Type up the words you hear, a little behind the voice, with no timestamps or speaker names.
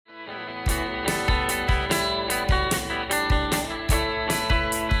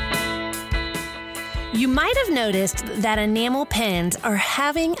You might have noticed that enamel pens are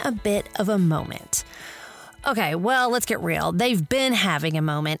having a bit of a moment. Okay, well, let's get real. They've been having a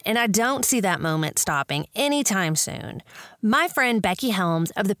moment, and I don't see that moment stopping anytime soon. My friend Becky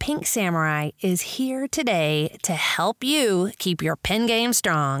Helms of the Pink Samurai is here today to help you keep your pen game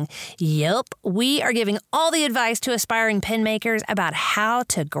strong. Yep, we are giving all the advice to aspiring pen makers about how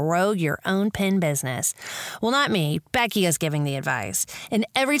to grow your own pen business. Well, not me. Becky is giving the advice. And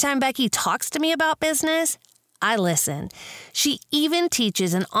every time Becky talks to me about business, I listen. She even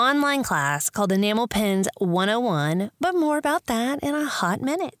teaches an online class called Enamel Pens 101, but more about that in a hot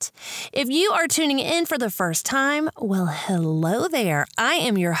minute. If you are tuning in for the first time, well, hello there. I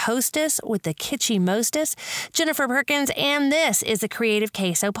am your hostess with the kitschy mostest, Jennifer Perkins, and this is the Creative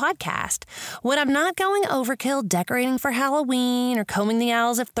Queso podcast. When I'm not going overkill decorating for Halloween or combing the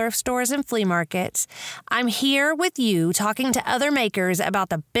aisles of thrift stores and flea markets, I'm here with you talking to other makers about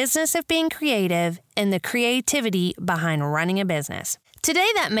the business of being creative and the creativity behind running a business. Today,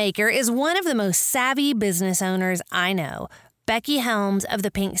 that maker is one of the most savvy business owners I know, Becky Helms of the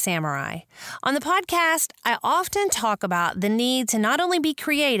Pink Samurai. On the podcast, I often talk about the need to not only be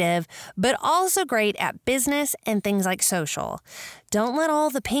creative, but also great at business and things like social. Don't let all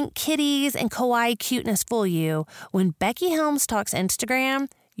the pink kitties and kawaii cuteness fool you. When Becky Helms talks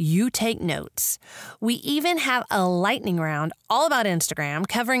Instagram, you take notes. We even have a lightning round all about Instagram,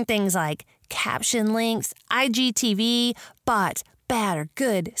 covering things like caption links, IGTV, bots, bad or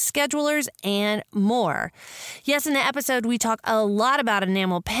good, schedulers, and more. Yes, in the episode, we talk a lot about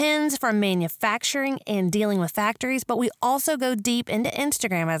enamel pens from manufacturing and dealing with factories, but we also go deep into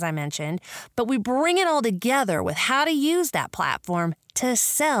Instagram, as I mentioned, but we bring it all together with how to use that platform to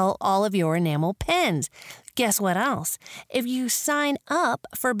sell all of your enamel pens. Guess what else? If you sign up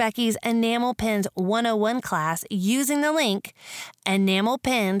for Becky's Enamel Pens 101 class using the link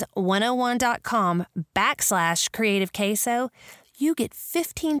enamelpens101.com/Creative Queso, you get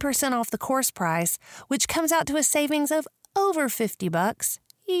 15% off the course price, which comes out to a savings of over $50.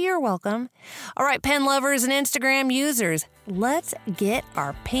 You're welcome. All right, pen lovers and Instagram users, let's get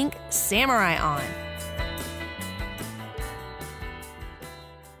our Pink Samurai on.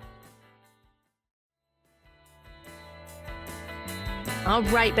 All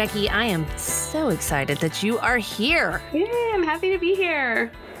right, Becky, I am so excited that you are here. Yeah, I'm happy to be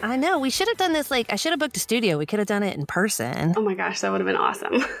here. I know. We should have done this, I should have booked a studio. We could have done it in person. Oh my gosh, that would have been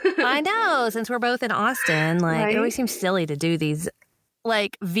awesome. I know. Since we're both in Austin, Right? It always seems silly to do these,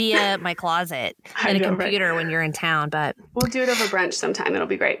 via my closet and a computer right? When you're in town, but We'll do it over brunch sometime. It'll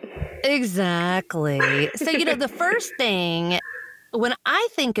be great. Exactly. So, the first thing, when I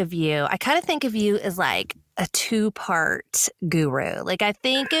think of you, I kind of think of you as a two-part guru. I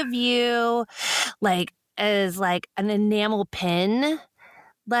think of you as an enamel pen,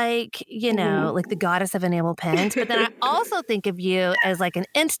 the goddess of enamel pens. But then I also think of you as an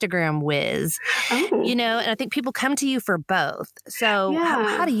Instagram whiz, Oh. and I think people come to you for both. So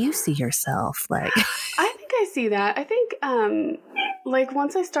Yeah. how do you see yourself? I think I see that. I think,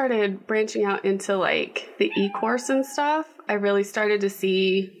 once I started branching out into the e-course and stuff, I really started to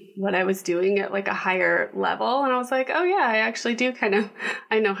see what I was doing at a higher level. And I was like, oh yeah, I actually do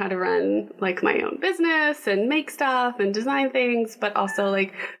I know how to run my own business and make stuff and design things, but also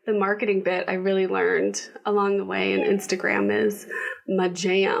the marketing bit I really learned along the way, and Instagram is my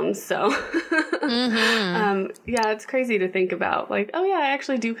jam. So yeah, it's crazy to think about oh yeah, I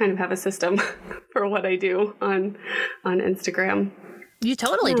actually do have a system for what I do on Instagram. You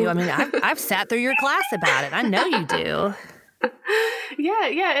totally do. I mean, I've sat through your class about it. I know you do.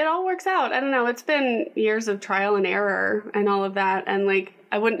 Yeah, it all works out. I don't know. It's been years of trial and error and all of that. And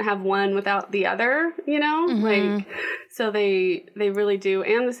I wouldn't have one without the other, so they really do.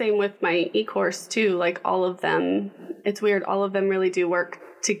 And the same with my e-course too. All of them, it's weird. All of them really do work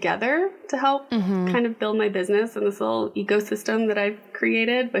together to help kind of build my business and this little ecosystem that I've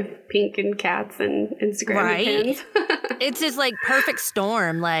created with Pink and cats and Instagram and pins. It's this perfect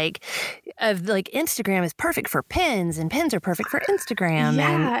storm, Instagram is perfect for pins and pins are perfect for Instagram.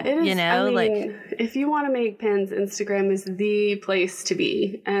 Yeah, and, it is. I mean, if you want to make pins, Instagram is the place to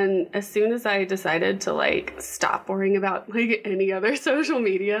be. And as soon as I decided to stop worrying about any other social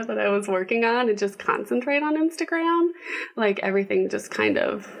media that I was working on and just concentrate on Instagram, everything just kind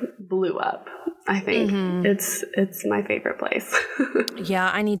of blew up. I think it's my favorite place.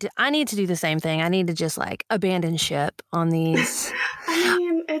 Yeah, I need to do the same thing. I need to just abandon ship on these. I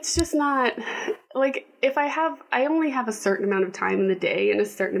mean, it's just not, like, if I only have a certain amount of time in the day and a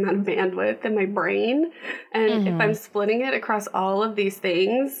certain amount of bandwidth in my brain. And if I'm splitting it across all of these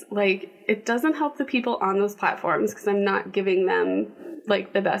things, like, it doesn't help the people on those platforms because I'm not giving them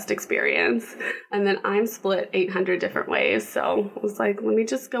like the best experience. And then I'm split 800 different ways. So I was like, let me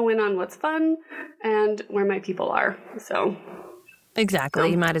just go in on what's fun and where my people are. So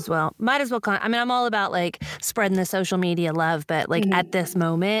exactly. You might as well. I mean, I'm all about like spreading the social media love, but like at this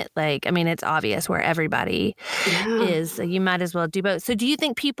moment, like, I mean, it's obvious where everybody is. So you might as well do both. So do you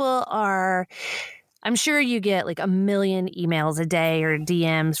think people are, I'm sure you get like 1 million emails a day or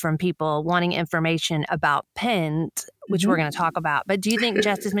DMs from people wanting information about pins, which we're going to talk about. But do you think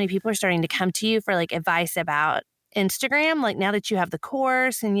just as many people are starting to come to you for like advice about Instagram, like now that you have the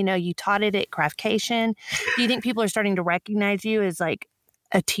course and, you know, you taught it at Craftcation, do you think people are starting to recognize you as like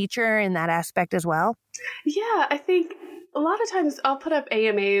a teacher in that aspect as well? Yeah, I think a lot of times I'll put up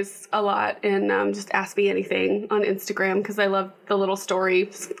AMAs a lot and just ask me anything on Instagram because I love the little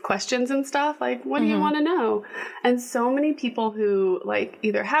story questions and stuff. Like, what do you want to know? And so many people who like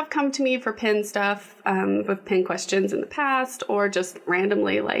either have come to me for pin stuff with pin questions in the past or just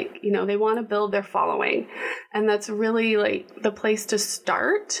randomly like, you know, they want to build their following. And that's really like the place to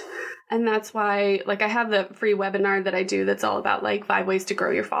start. And that's why, like, I have the free webinar that I do that's all about, like, 5 ways to grow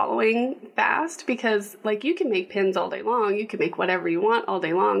your following fast. Because, like, you can make pins all day long. You can make whatever you want all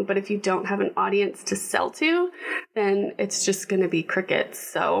day long. But if you don't have an audience to sell to, then it's just going to be crickets.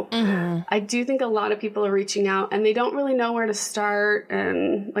 So I do think a lot of people are reaching out and they don't really know where to start.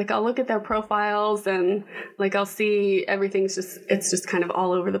 And, like, I'll look at their profiles and, like, I'll see everything's it's just kind of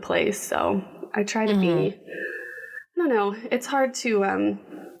all over the place. So I try to be, I don't know, it's hard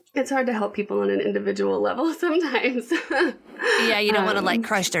to help people on an individual level sometimes. Yeah, you don't want to like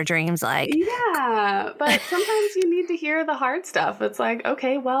crush their dreams. Like, yeah, but sometimes you need to hear the hard stuff. It's like,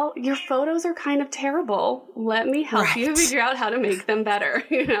 okay, well, your photos are kind of terrible. Let me help you figure out how to make them better.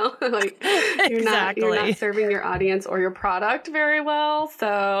 You know, like you're not serving your audience or your product very well.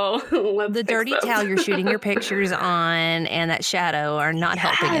 So let's the dirty towel you're shooting your pictures on and that shadow are not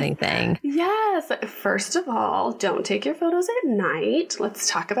helping anything. Yes. First of all, don't take your photos at night. Let's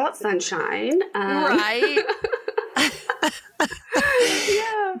talk about sunshine. Right.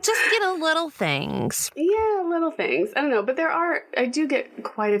 Yeah. Just, you know, little things. Yeah, little things. I don't know, but I do get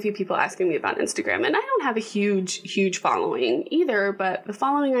quite a few people asking me about Instagram, and I don't have a huge following either, but the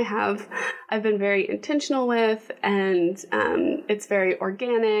following I have, I've been very intentional with, and it's very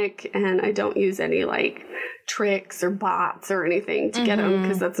organic, and I don't use any like tricks or bots or anything to get them,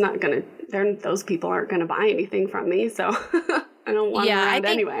 because that's not going to, those people aren't going to buy anything from me, so I don't want them around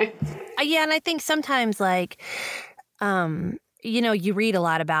anyway. Yeah, and I think sometimes like, you know, you read a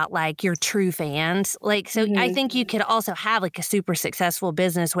lot about like your true fans. Like, so I think you could also have like a super successful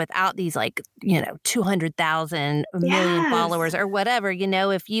business without these like, you know, 200,000 million followers or whatever, you know,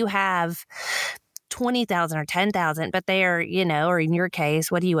 if you have 20,000 or 10,000, but they are, you know, or in your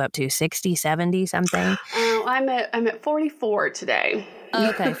case, what are you up to? 60, 70, something? I'm at 44 today.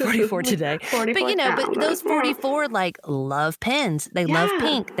 Okay, 44 today. 44, but, you know, but those 44, like, love pins. They love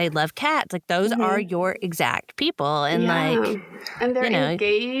pink. They love cats. Like, those are your exact people. And, like, and they're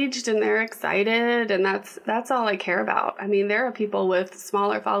engaged and they're excited. And that's all I care about. I mean, there are people with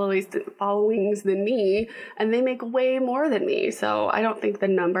smaller followings than me, and they make way more than me. So I don't think the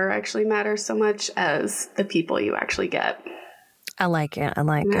number actually matters so much as the people you actually get. I like it. All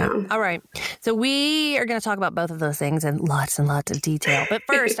right. So we are going to talk about both of those things in lots and lots of detail. But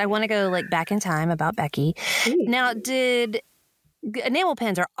first, I want to go like back in time about Becky. Now, enamel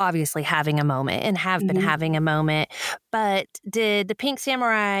pins are obviously having a moment and have been having a moment, but did the Pink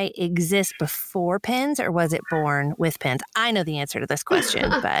Samurai exist before pins or was it born with pins? I know the answer to this question,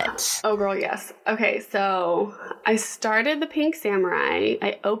 but... Oh, girl, yes. Okay, so I started the Pink Samurai.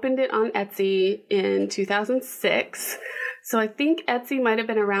 I opened it on Etsy in 2006. So I think Etsy might have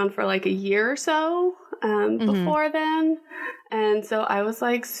been around for like a year or so before then. And so I was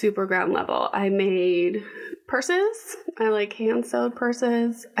like super ground level. I made purses. I like hand sewed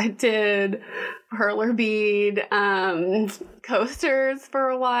purses. I did perler bead coasters for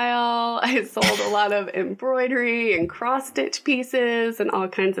a while. I sold a lot of embroidery and cross stitch pieces and all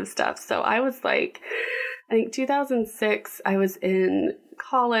kinds of stuff. So I was like, I think 2006, I was in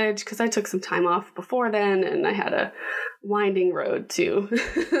college because I took some time off before then and I had a winding road too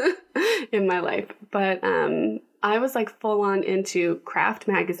in my life. But I was like full on into Craft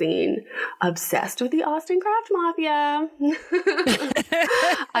Magazine, obsessed with the Austin Craft Mafia.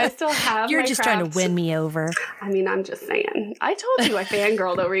 I still have You're just trying to win me over. I mean, I'm just saying. I told you I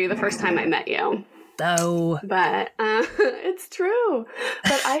fangirled over you the first time I met you. though. But it's true.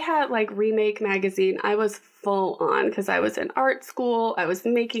 But I had like Remake magazine. I was full on because I was in art school. I was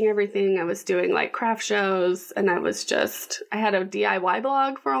making everything. I was doing like craft shows, and I had a DIY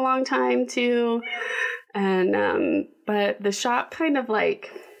blog for a long time too. And but the shop kind of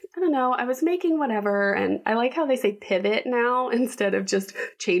like, I don't know, I was making whatever, and I like how they say pivot now instead of just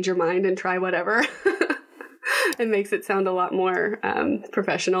change your mind and try whatever. It makes it sound a lot more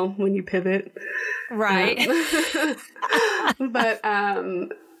professional when you pivot. Right. But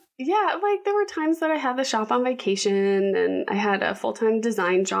yeah, like there were times that I had the shop on vacation, and I had a full-time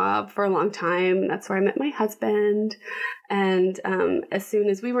design job for a long time. That's where I met my husband. And as soon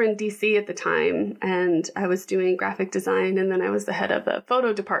as we were in DC at the time, and I was doing graphic design, and then I was the head of the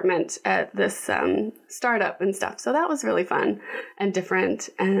photo department at this startup and stuff. So that was really fun and different.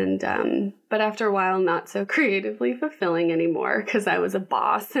 And but after a while, not so creatively fulfilling anymore because I was a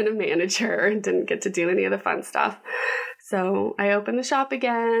boss and a manager and didn't get to do any of the fun stuff. So I opened the shop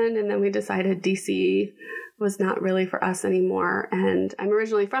again, and then we decided DC was not really for us anymore. And I'm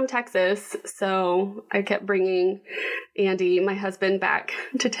originally from Texas, so I kept bringing Andy, my husband, back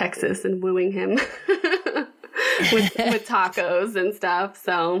to Texas and wooing him with tacos and stuff.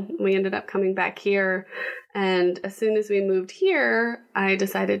 So we ended up coming back here. And as soon as we moved here, I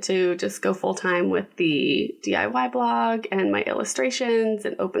decided to just go full time with the DIY blog and my illustrations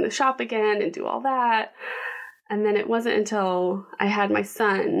and open the shop again and do all that. And then it wasn't until I had my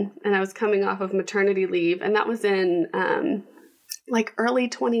son and I was coming off of maternity leave, and that was in like early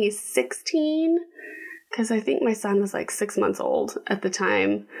 2016, because I think my son was like 6 months old at the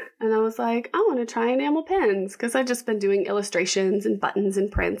time. And I was like, I want to try enamel pins because I've just been doing illustrations and buttons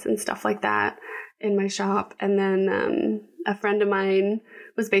and prints and stuff like that in my shop. And then a friend of mine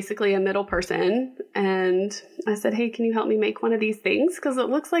was basically a middle person, and I said, hey, can you help me make one of these things? Because it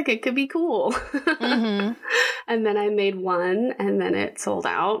looks like it could be cool. Mm-hmm. And then I made one, and then it sold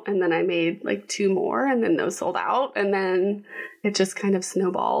out, and then I made like 2 more, and then those sold out, and then it just kind of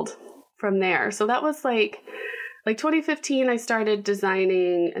snowballed from there. So that was like 2015 I started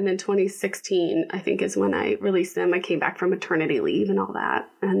designing, and then 2016 I think is when I released them. I came back from maternity leave and all that,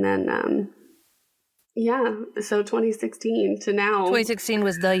 and then yeah, so 2016 to now. 2016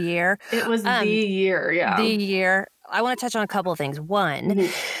 was the year. It was the year, yeah. The year. I want to touch on a couple of things. One,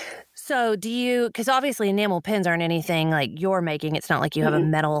 mm-hmm. So do you, because obviously enamel pins aren't anything like you're making. It's not like you have a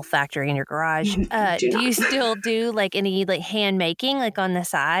metal factory in your garage. Do you still do like any like hand making like on the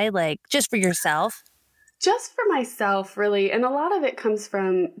side, like just for yourself? Just for myself, really. And a lot of it comes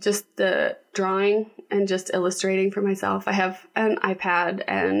from just the drawing and just illustrating for myself. I have an iPad,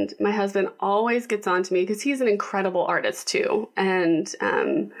 and my husband always gets on to me because he's an incredible artist too. And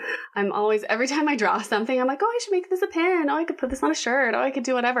I'm always, every time I draw something, I'm like, oh, I should make this a pin. Oh, I could put this on a shirt. Oh, I could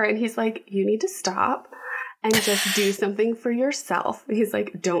do whatever. And he's like, you need to stop and just do something for yourself. He's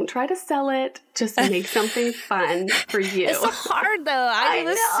like, don't try to sell it. Just make something fun for you. It's hard, though. I do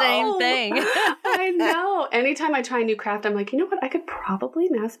the same thing. I know. Anytime I try a new craft, I'm like, you know what? I could probably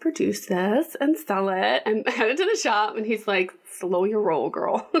mass produce this and sell it and head it to the shop. And he's like, slow your roll,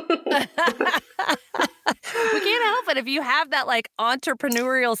 girl. We can't help it. If you have that like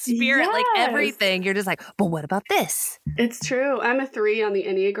entrepreneurial spirit, like everything, you're just like, but what about this? It's true. I'm a 3 on the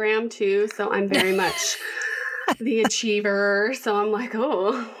Enneagram too. So I'm very much the achiever. So I'm like,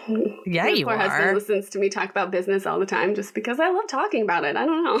 oh, yeah, you are. My husband listens to me talk about business all the time just because I love talking about it. I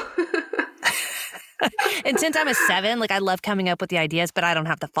don't know. And since I'm a 7, like I love coming up with the ideas, but I don't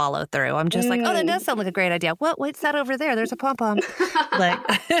have to follow through. I'm just like, oh, that does sound like a great idea. What's that over there? There's a pom-pom. Like,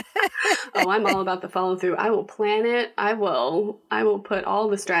 oh, I'm all about the follow through. I will plan it. I will put all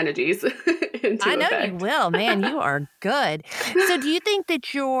the strategies into I know effect. You will, man. You are good. So do you think that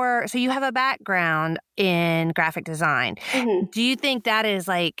so you have a background in graphic design. Mm-hmm. Do you think that is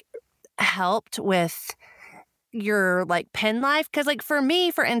like helped with your like pen life? Because like for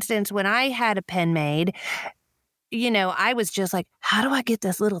me, for instance, when I had a pen made, you know, I was just like, how do I get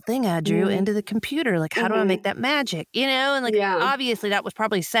this little thing I drew into the computer? Like, how do I make that magic? You know, and like, obviously that was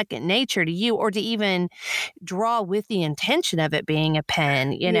probably second nature to you, or to even draw with the intention of it being a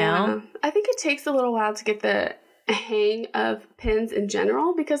pen, you know? I think it takes a little while to get the hang of pens in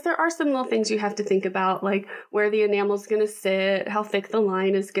general, because there are some little things you have to think about, like where the enamel is going to sit, how thick the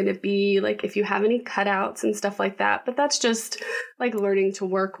line is going to be, like if you have any cutouts and stuff like that. But that's just like learning to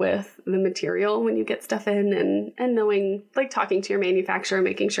work with the material when you get stuff in, and knowing, like talking to your manufacturer,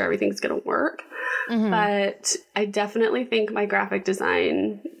 making sure everything's going to work. But I definitely think my graphic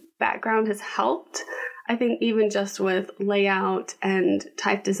design background has helped. I think even just with layout and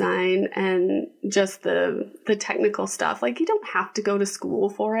type design and just the technical stuff, like you don't have to go to school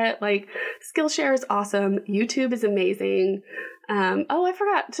for it. Like Skillshare is awesome. YouTube is amazing. Oh, I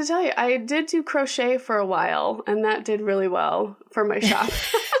forgot to tell you, I did do crochet for a while, and that did really well for my shop.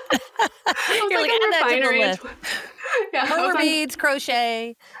 You're like, add that to the list. Yeah, Roller beads,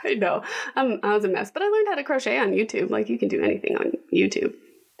 crochet. I know. I was a mess, but I learned how to crochet on YouTube. Like you can do anything on YouTube.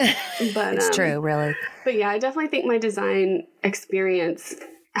 But it's true, really. But yeah, I definitely think my design experience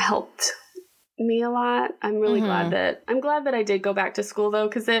helped me a lot. I'm really glad that I did go back to school though,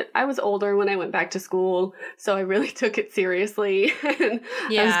 because I was older when I went back to school, so I really took it seriously. And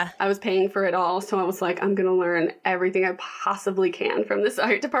I was paying for it all, so I was like, I'm gonna learn everything I possibly can from this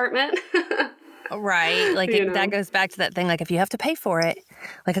art department. Right. Like that goes back to that thing. Like if you have to pay for it,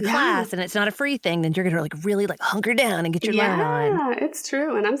 like a class, and it's not a free thing, then you're going to like really like hunker down and get your learn on. Yeah, it's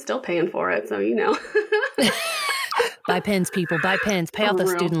true. And I'm still paying for it. So, Buy pens, people. Buy pens. Pay off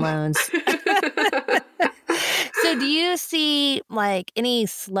those student loans. So do you see like any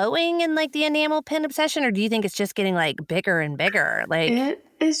slowing in like the enamel pen obsession, or do you think it's just getting like bigger and bigger? Like it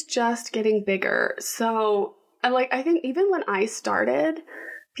is just getting bigger. So I think even when I started,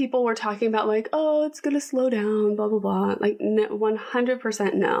 people were talking about like, oh, it's going to slow down, blah, blah, blah. Like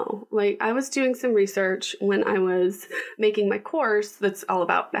 100% no. Like I was doing some research when I was making my course that's all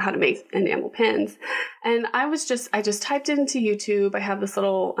about how to make enamel pens. And I just typed it into YouTube. I have this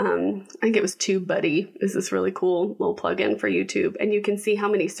little, I think it was TubeBuddy is this really cool little plugin for YouTube. And you can see how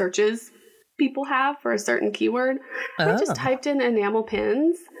many searches people have for a certain keyword. I just typed in enamel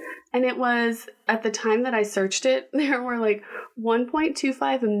pens. And it was, at the time that I searched it, there were like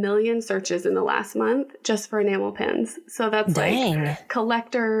 1.25 million searches in the last month just for enamel pens. So that's like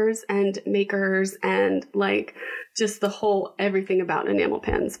collectors and makers and like just the whole everything about enamel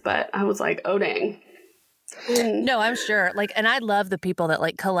pens. But I was like, oh, dang. No, I'm sure. Like, and I love the people that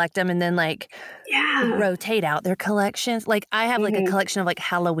like collect them and then like rotate out their collections. Like I have like a collection of like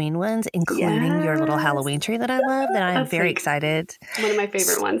Halloween ones, including your little Halloween tree that I love, that I am very excited. One of my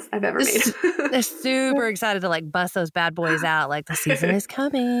favorite ones I've ever made. They're super excited to like bust those bad boys out. Like the season is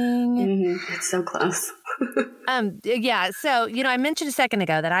coming. It's so close. Yeah. So, I mentioned a second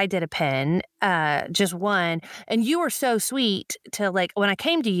ago that I did a pen, just one, and you were so sweet to like, when I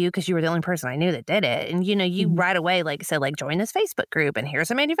came to you, because you were the only person I knew that did it. And, you right away, like said, like, join this Facebook group and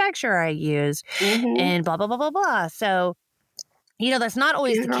here's a manufacturer I use and blah, blah, blah, blah, blah. So, that's not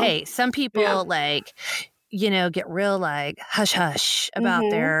always the case. Some people like, get real like hush hush about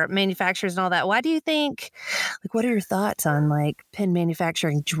their manufacturers and all that. Why do you think, like, what are your thoughts on like pen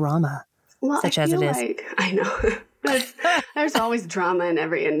manufacturing drama? Well, such I as feel it is. like, I know. There's always drama in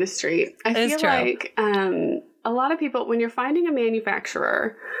every industry. I feel like a lot of people, when you're finding a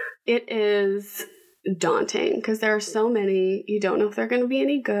manufacturer, it is daunting because there are so many. You don't know if they're going to be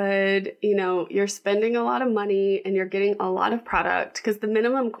any good. You're spending a lot of money and you're getting a lot of product because the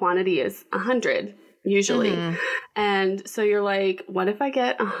minimum quantity is 100 usually. And so you're like, what if I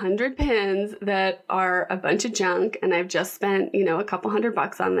get 100 pens that are a bunch of junk and I've just spent, a couple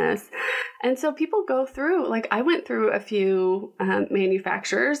 $100 on this? And so people go through, like I went through a few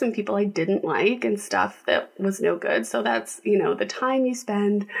manufacturers and people I didn't like and stuff that was no good. So that's, the time you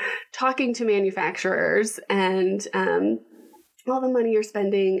spend talking to manufacturers and all the money you're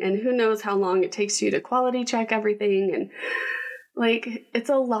spending and who knows how long it takes you to quality check everything. And like, it's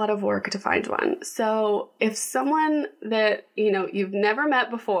a lot of work to find one. So if someone that, you've never met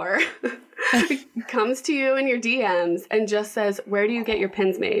before comes to you in your DMs and just says, where do you get your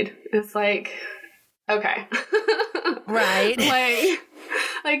pens made? It's like, okay. Right.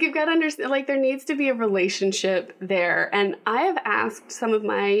 Like you've got to understand, like there needs to be a relationship there. And I have asked some of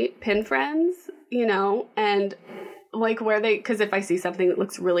my pen friends, and like because if I see something that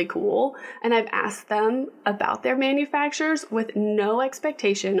looks really cool and I've asked them about their manufacturers with no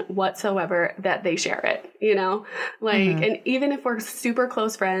expectation whatsoever that they share it, and even if we're super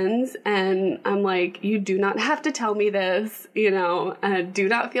close friends and I'm like, you do not have to tell me this, do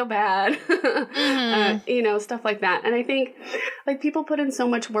not feel bad, stuff like that. And I think like people put in so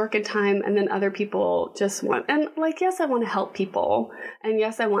much work and time and then other people just want, and like, yes, I want to help people and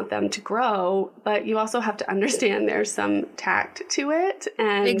yes, I want them to grow, but you also have to understand there's some tact to it.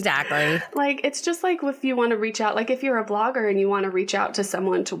 And exactly. Like, it's just like if you want to reach out, like if you're a blogger and you want to reach out to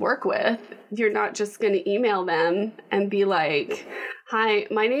someone to work with, you're not just going to email them and be like, hi,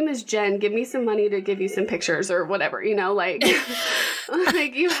 my name is Jen. Give me some money to give you some pictures or whatever, like,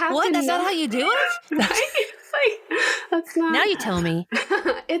 like you have what? to That's know, not how you do it? right? Like, that's not. Now you tell me.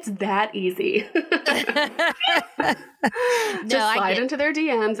 It's that easy. Just slide into their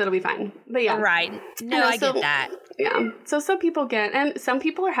DMs. It'll be fine. But yeah. Right. No, I get that. Yeah. So some people and some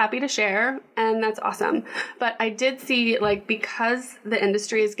people are happy to share, and that's awesome. But I did see, like, because the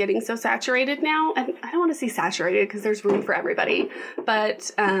industry is getting so saturated now, and I don't want to say saturated because there's room for everybody,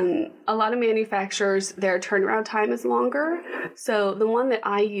 but a lot of manufacturers, their turnaround time is longer. So the one that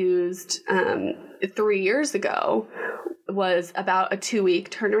I used 3 years ago was about a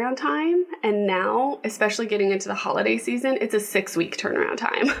 2-week turnaround time. And now, especially getting into the holiday season, it's a 6-week turnaround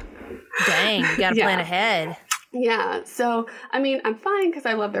time. Dang, you got to plan ahead. Yeah. So, I mean, I'm fine because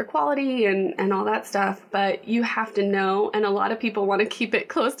I love their quality and all that stuff, but you have to know. And a lot of people want to keep it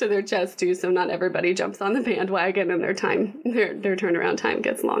close to their chest too. So not everybody jumps on the bandwagon and their turnaround time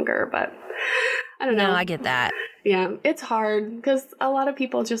gets longer. But I don't know. No, I get that. Yeah. It's hard because a lot of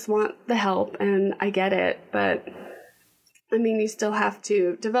people just want the help, and I get it. But I mean, you still have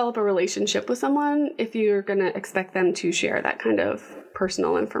to develop a relationship with someone if you're going to expect them to share that kind of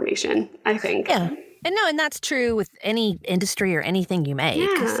personal information, I think. Yeah. And that's true with any industry or anything you make.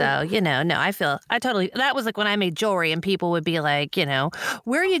 Yeah. So, no, that was like when I made jewelry and people would be like,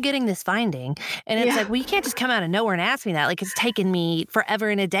 where are you getting this finding? And it's like, well, you can't just come out of nowhere and ask me that. Like, it's taken me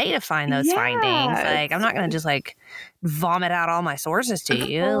forever and a day to find those findings. Like, I'm not going to just like vomit out all my sources to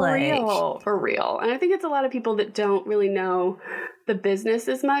you. For real. And I think it's a lot of people that don't really know the business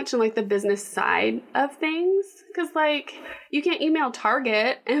as much and like the business side of things. Because like you can't email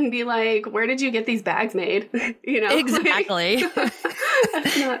Target and be like, where did you get these bags made? Exactly.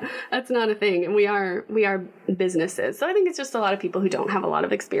 That's not a thing. And we are businesses. So I think it's just a lot of people who don't have a lot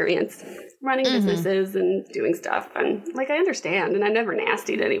of experience running businesses and doing stuff. And like, I understand, and I never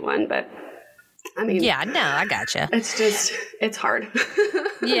nastied anyone, but I mean, yeah, no, I gotcha. It's hard.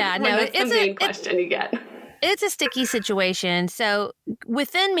 Yeah, no, it's the main question you get. It's a sticky situation. So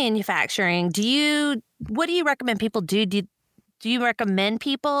within manufacturing, what do you recommend people do? Do you recommend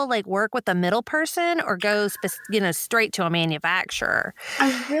people like work with a middle person or go straight to a manufacturer?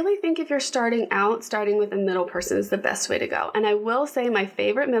 I really think if you're starting with a middle person is the best way to go. And I will say my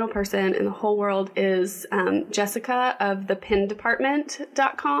favorite middle person in the whole world is Jessica of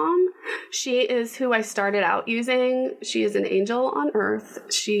thepindepartment.com. She is who I started out using. She is an angel on earth.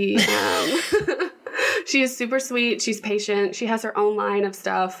 She she is super sweet. She's patient. She has her own line of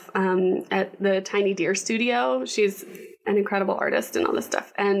stuff at the Tiny Deer Studio. She's an incredible artist and all this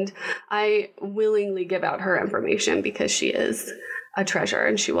stuff. And I willingly give out her information because she is a treasure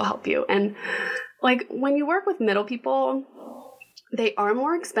and she will help you. And like when you work with middle people, they are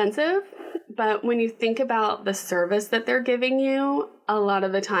more expensive, but when you think about the service that they're giving you, a lot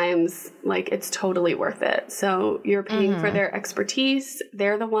of the times, like, it's totally worth it. So you're paying for their expertise.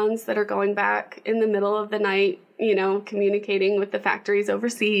 They're the ones that are going back in the middle of the night, communicating with the factories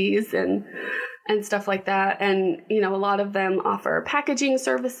overseas and stuff like that. And, a lot of them offer packaging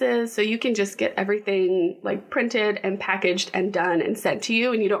services. So you can just get everything like printed and packaged and done and sent to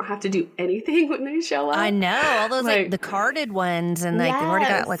you. And you don't have to do anything when they show up. I know. All those like the carded ones and like they've already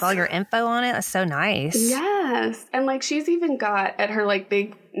got like all your info on it. That's so nice. Yes. And like she's even got at her like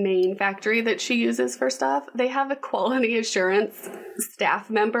big main factory that she uses for stuff, they have a quality assurance staff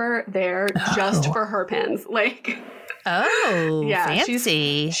member there just for her pins. Like, oh, yeah,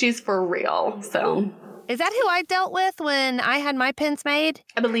 fancy. She's for real. So, is that who I dealt with when I had my pins made?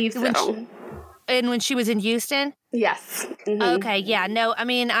 I believe so. When she was in Houston? Yes. Mm-hmm. Okay. Yeah. No, I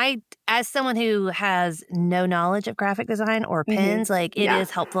mean, as someone who has no knowledge of graphic design or pins, like it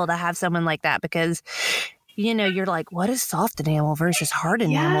is helpful to have someone like that because you're like, what is soft enamel versus hard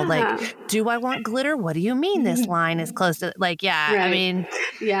enamel? Like, do I want glitter? What do you mean this line is close to, like, yeah, right. I mean.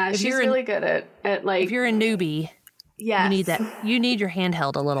 Yeah, she's really good at like. If you're a newbie, yes. You need that. You need your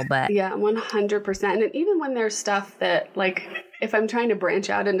handheld a little bit. Yeah, 100%. And even when there's stuff that, like, if I'm trying to branch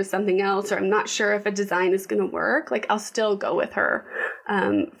out into something else or I'm not sure if a design is going to work, like, I'll still go with her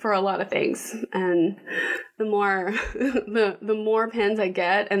for a lot of things. And the more the more pins I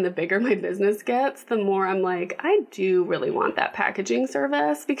get and the bigger my business gets, the more I'm like, I do really want that packaging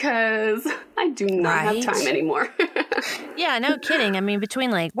service because I do not have time anymore. Yeah, no kidding. I mean, between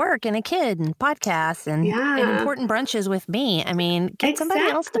like work and a kid and podcasts and important brunches with me, I mean, get somebody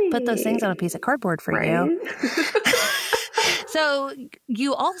else to put those things on a piece of cardboard for you. So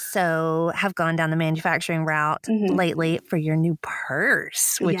you also have gone down the manufacturing route lately for your new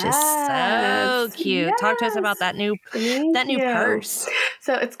purse, which is so cute. Yes. Talk to us about that new purse.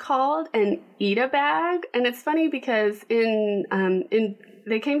 So it's called an Ida bag, and it's funny because in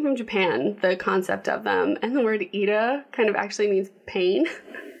they came from Japan, the concept of them, and the word Ida kind of actually means pain.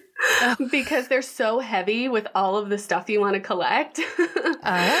 because they're so heavy with all of the stuff you want to collect.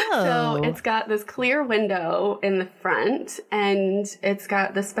 So it's got this clear window in the front, and it's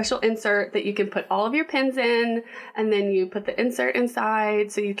got this special insert that you can put all of your pins in, and then you put the insert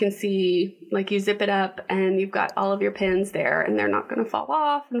inside so you can see, like, you zip it up and you've got all of your pins there, and they're not going to fall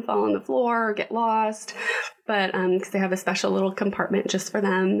off and fall on the floor or get lost. But because they have a special little compartment just for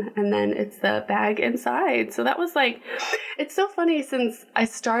them, and then it's the bag inside. So that was like, it's so funny since I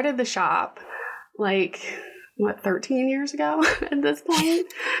started the shop, like, 13 years ago at this point,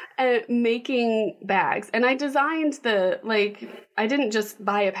 and making bags. And I designed I didn't just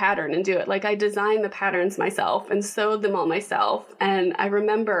buy a pattern and do it. Like, I designed the patterns myself and sewed them all myself. And I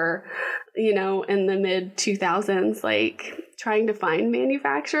remember, in the mid 2000s, like, trying to find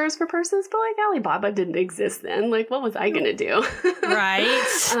manufacturers for purses, but like Alibaba didn't exist then. Like, what was I going to do?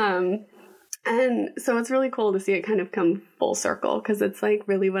 Right. And so it's really cool to see it kind of come full circle, because it's like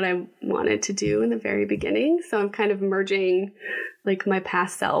really what I wanted to do in the very beginning. So I'm kind of merging like my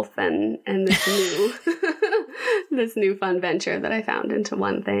past self and this new this new fun venture that I found into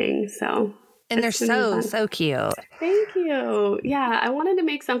one thing. So and they're so cute. Thank you. Yeah, I wanted to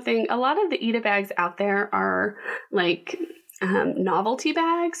make something. A lot of the Eda bags out there are like novelty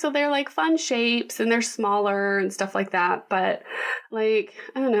bags, so they're like fun shapes and they're smaller and stuff like that. But like,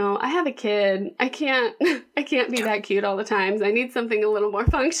 I don't know, I have a kid. I can't be that cute all the times. I need something a little more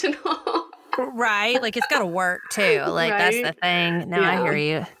functional. Right, like it's got to work too. Like, right? That's the thing. No, yeah. I hear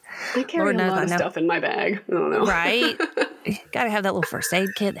you. I carry a lot of stuff in my bag. I don't know. Right? You got to have that little first aid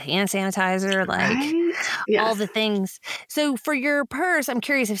kit, the hand sanitizer, like right? Yes. All the things. So for your purse, I'm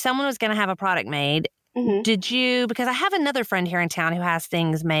curious if someone was going to have a product made. Mm-hmm. Did you, because I have another friend here in town who has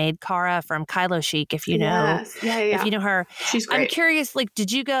things made, Cara from Kylo Chic, if you know. Yes. Yeah. If you know her. She's great. I'm curious, like,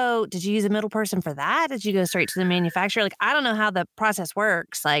 did you use a middle person for that? Did you go straight to the manufacturer? Like, I don't know how the process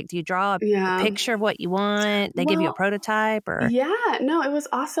works. Like, do you draw a picture of what you want? They give you a prototype or? Yeah, no, it was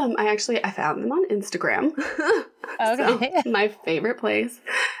awesome. I found them on Instagram. Okay. So, my favorite place.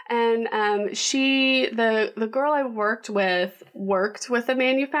 And the girl I worked with a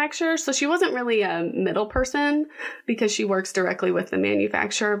manufacturer. So she wasn't really a middle person because she works directly with the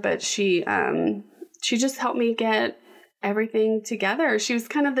manufacturer, but she just helped me get everything together. She was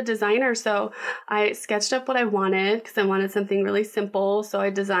kind of the designer. So I sketched up what I wanted because I wanted something really simple. So I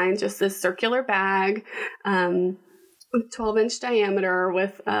designed just this circular bag, 12-inch diameter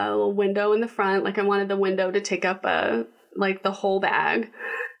with a little window in the front. Like, I wanted the window to take up the whole bag.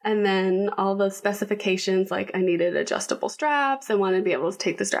 And then all the specifications, like I needed adjustable straps. I wanted to be able to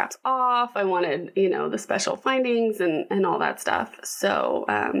take the straps off. I wanted, the special findings and all that stuff. So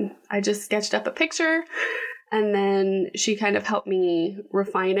I just sketched up a picture, and then she kind of helped me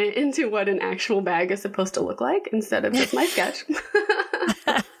refine it into what an actual bag is supposed to look like instead of just my sketch.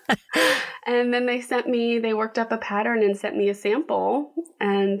 And then they worked up a pattern and sent me a sample.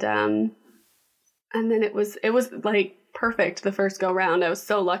 And then it was like perfect the first go round. I was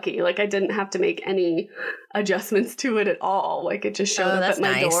so lucky. Like, I didn't have to make any adjustments to it at all. Like, it just showed up at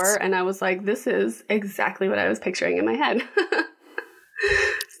my door, and I was like, this is exactly what I was picturing in my head.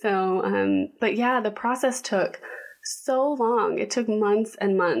 So, but yeah, the process took so long. It took months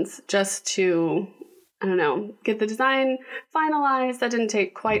and months just to, I don't know, get the design finalized. That didn't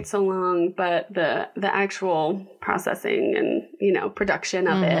take quite so long, but the actual processing and, production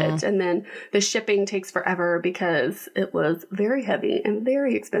of it. And then the shipping takes forever because it was very heavy and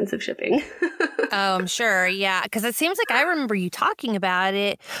very expensive shipping. Oh, I'm sure. Yeah. Because it seems like I remember you talking about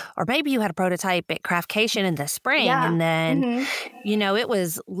it, or maybe you had a prototype at Craftcation in the spring. Yeah. And then, it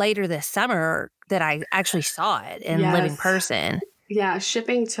was later this summer that I actually saw it in living person. Yeah,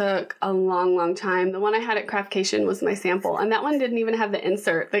 shipping took a long, long time. The one I had at Craftcation was my sample, and that one didn't even have the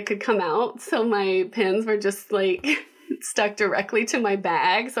insert that could come out. So my pins were just like stuck directly to my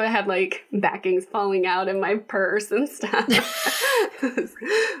bag. So I had like backings falling out in my purse and stuff.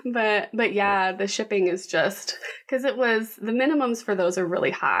 But yeah, the shipping is just, because it was, the minimums for those are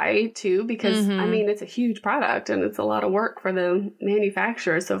really high too, because I mean, it's a huge product and it's a lot of work for the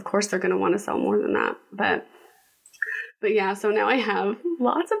manufacturer. So of course they're going to want to sell more than that. But yeah, so now I have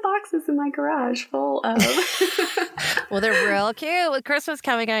lots of boxes in my garage full of. Well, they're real cute. With Christmas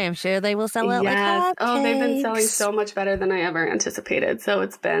coming, I am sure they will sell out like hotcakes. Oh, they've been selling so much better than I ever anticipated. So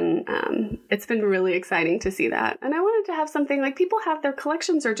it's been really exciting to see that. And I wanted to have something like, people have their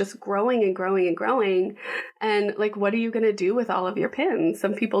collections are just growing and growing and growing. And like, what are you going to do with all of your pins?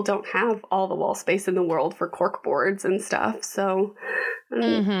 Some people don't have all the wall space in the world for cork boards and stuff. So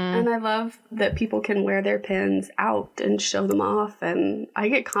And I love that people can wear their pins out and show them off. And I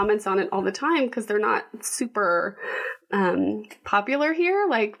get comments on it all the time because they're not super popular here.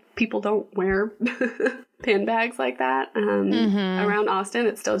 Like, people don't wear pin bags like that. Around Austin,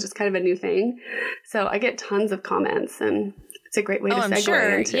 it's still just kind of a new thing. So I get tons of comments, and it's a great way to segue I'm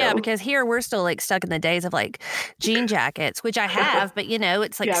sure. into. Yeah, because here we're still like stuck in the days of like jean jackets, which I have, but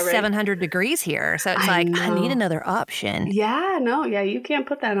it's like 700 degrees here. So it's I need another option. Yeah, no, yeah, you can't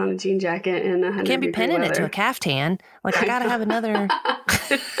put that on a jean jacket in 100 Can't be pinning weather. it to a caftan. Like, I got to have another.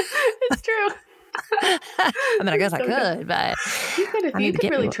 It's true. I mean, I guess I could, but you could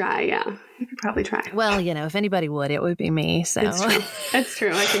really try. Yeah, you could probably try. Well, if anybody would, it would be me. So it's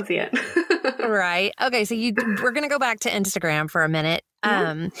true. I can see it. Right. Okay. So we're going to go back to Instagram for a minute.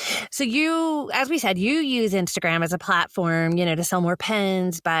 Yeah. So you, as we said, you use Instagram as a platform, to sell more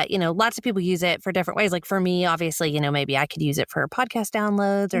pens, but, lots of people use it for different ways. Like for me, obviously, maybe I could use it for podcast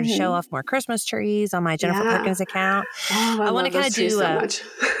downloads or to show off more Christmas trees on my Jennifer Perkins account. Oh, I want to kind of do so much.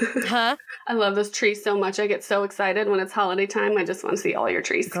 Huh? I love those trees so much. I get so excited when it's holiday time. I just want to see all your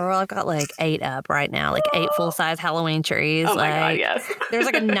trees. Girl, I've got like 8 up right now, like 8 full-size Halloween trees. Oh my God, yes. There's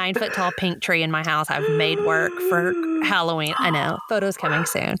like a 9-foot tall pink tree in my house I've made work for Halloween. I know. Photos coming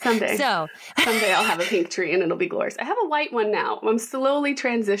soon. Someday I'll have a pink tree and it'll be glorious. I have a white one now. I'm slowly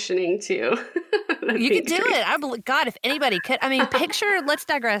transitioning to You could do it. God, if anybody could. I mean, let's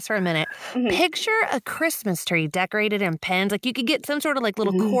digress for a minute. Picture a Christmas tree decorated in pens. Like you could get some sort of like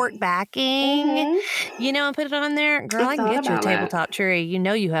little court backing, and put it on there. Girl, I can get you a tabletop tree.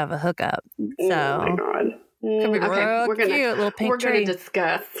 You have a hookup. So. Oh my God. We're gonna cute, little pink tree. We're gonna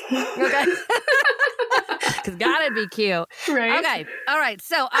discuss. Okay. Because gotta be cute. Right. Okay. All right.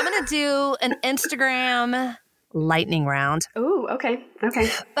 So I'm gonna do an Instagram lightning round. Ooh, okay.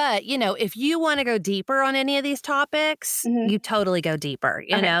 But, if you want to go deeper on any of these topics, you totally go deeper,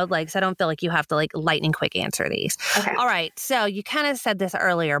 so I don't feel like you have to like lightning quick answer these. Okay. All right. So you kind of said this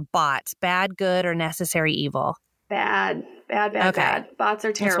earlier, bots, bad, good, or necessary evil? Bad. Bots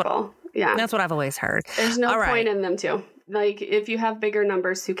are terrible. That's what I've always heard. There's no point in them too. Like, if you have bigger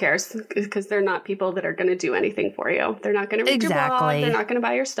numbers, who cares? Because they're not people that are going to do anything for you. They're not going to read your blog. They're not going to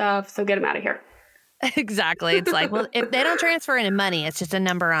buy your stuff. So get them out of here. Exactly. It's like, well, if they don't transfer any money, it's just a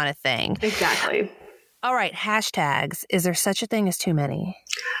number on a thing. Exactly. All right. Hashtags. Is there such a thing as too many?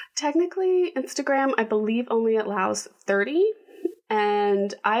 Technically, Instagram, I believe, only allows 30.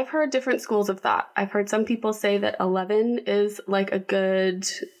 And I've heard different schools of thought. I've heard some people say that 11 is like a good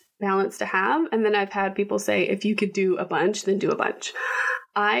balance to have. And then I've had people say, if you could do a bunch, then do a bunch.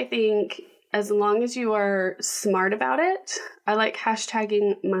 I think as long as you are smart about it, I like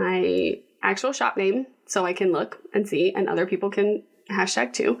hashtagging my actual shop name so I can look and see, and other people can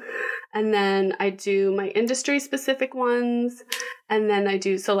hashtag too. And then I do my industry specific ones. And then I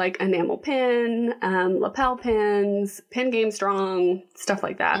do, so like enamel pin, lapel pins, pin game strong, stuff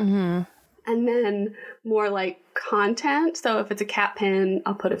like that. And then more like content. So if it's a cat pin,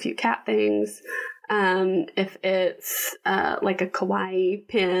 I'll put a few cat things. If it's like a kawaii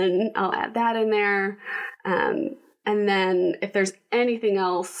pin, I'll add that in there. And then if there's anything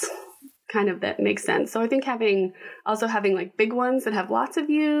else kind of that makes sense. So I think having like big ones that have lots of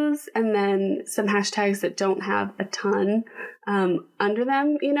views, and then some hashtags that don't have a ton under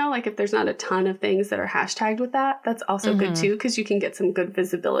them, like if there's not a ton of things that are hashtagged with that, that's also good too, because you can get some good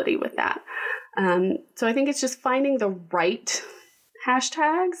visibility with that. So I think it's just finding the right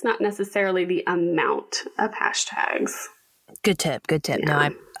hashtags, not necessarily the amount of hashtags. Good tip. Yeah. No,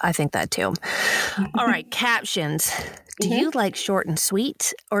 I think that too. All right. Captions. Do you like short and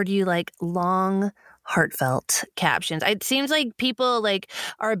sweet, or do you like long, heartfelt captions? It seems like people like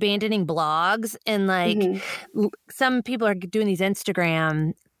are abandoning blogs, and like some people are doing these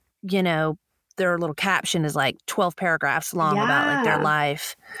Instagram, their little caption is like 12 paragraphs long about like their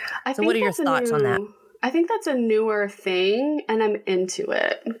life. So what are your thoughts on that? I think that's a newer thing, and I'm into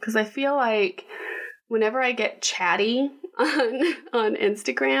it because I feel like whenever I get chatty on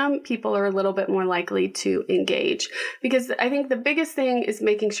Instagram, people are a little bit more likely to engage, because I think the biggest thing is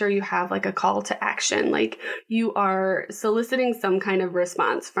making sure you have like a call to action, like you are soliciting some kind of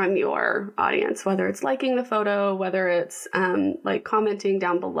response from your audience, whether it's liking the photo, whether it's like commenting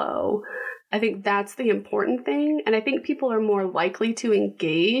down below. I think that's the important thing. And I think people are more likely to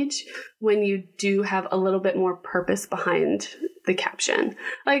engage when you do have a little bit more purpose behind the caption.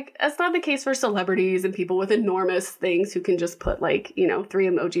 Like, that's not the case for celebrities and people with enormous things who can just put like, 3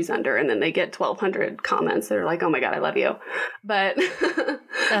 emojis under, and then they get 1,200 comments that are like, oh my God, I love you. But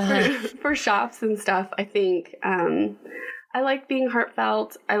for shops and stuff, I think I like being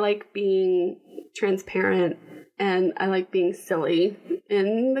heartfelt. I like being transparent. And I like being silly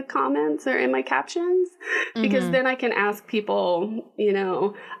in the comments or in my captions, because then I can ask people, you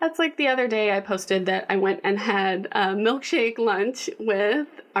know, that's like the other day I posted that I went and had a milkshake lunch with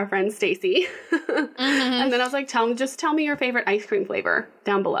our friend Stacy. And then I was like, just tell me your favorite ice cream flavor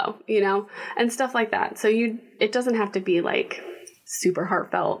down below, you know, and stuff like that. So it doesn't have to be like super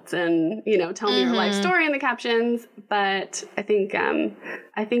heartfelt and, you know, tell me your life story in the captions. But I think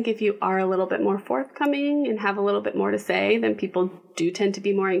if you are a little bit more forthcoming and have a little bit more to say, then people do tend to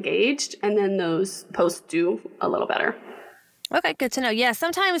be more engaged. And then those posts do a little better. Okay, good to know. Yeah,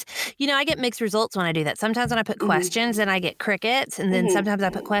 sometimes, you know, I get mixed results when I do that. Sometimes when I put questions and I get crickets, and then sometimes I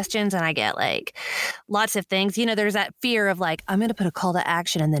put questions and I get like lots of things. You know, there's that fear of like, I'm going to put a call to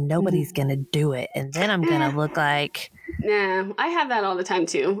action and then nobody's going to do it. And then I'm going to look like... Nah, I have that all the time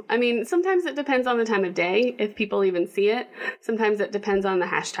too. I mean, sometimes it depends on the time of day, if people even see it. Sometimes it depends on the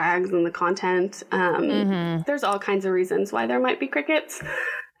hashtags and the content. There's all kinds of reasons why there might be crickets.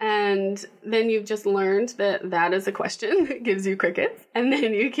 And then you've just learned that is a question that gives you crickets, and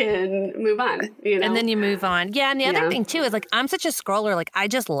then you can move on, you know? And then you move on. Yeah, and the other thing, too, is, like, I'm such a scroller. Like, I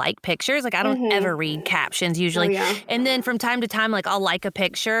just like pictures. Like, I don't ever read captions usually. And then from time to time, like, I'll like a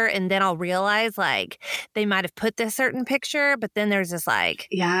picture, and then I'll realize, like, they might have put this certain picture, but then there's this, like...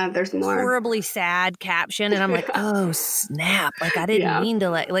 Yeah, there's more. Horribly sad caption, and I'm like, oh, snap. Like, I didn't mean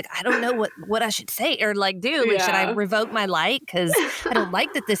to, like, I don't know what I should say or, like, do. Like, should I revoke my like? Because I don't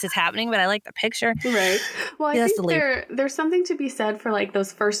like that this is happening, but I like the picture. Right. Well, I think there's something to be said for like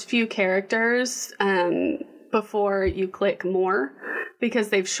those first few characters before you click more, because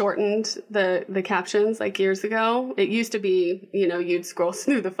they've shortened the captions. Like years ago, it used to be, you know, you'd scroll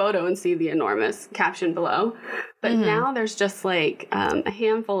through the photo and see the enormous caption below. But now there's just like a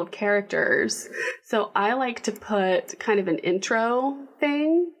handful of characters. So I like to put kind of an intro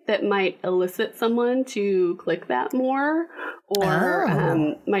thing that might elicit someone to click that more,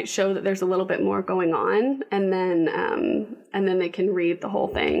 or might show that there's a little bit more going on, and then they can read the whole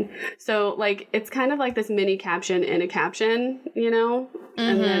thing. So like it's kind of like this mini caption in a caption, you know?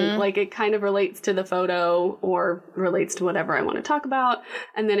 And then like it kind of relates to the photo or relates to whatever I want to talk about.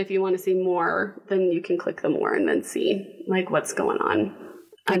 And then if you want to see more, then you can click the more and then see like what's going on.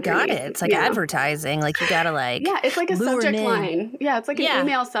 I got it. It's like advertising. Like you gotta like it's like a subject line. Yeah, it's like an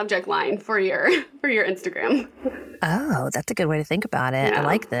email subject line for your Instagram. Oh, that's a good way to think about it. I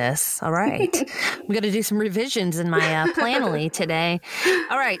like this. All right. We got to do some revisions in my Planoly today.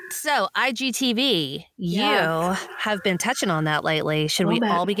 All right. So IGTV, you have been touching on that lately. Should we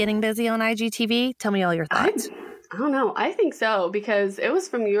all be getting busy on IGTV? Tell me all your thoughts. I don't know. I think so, because it was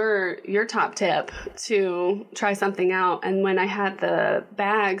from your top tip to try something out. And when I had the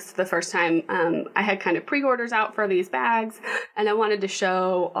bags the first time, I had kind of pre-orders out for these bags, and I wanted to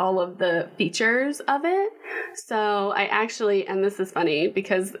show all of the features of it. So I actually, and this is funny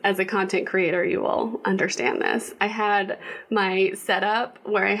because as a content creator, you will understand this. I had my setup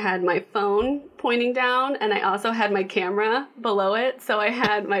where I had my phone pointing down, and I also had my camera below it. So I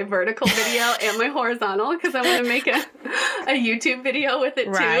had my vertical video and my horizontal, because I want to make a YouTube video with it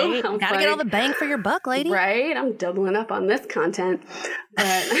too. Gotta get all the bang for your buck, lady. Right. I'm doubling up on this content.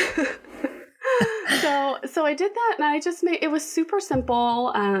 But so I did that, and I just it was super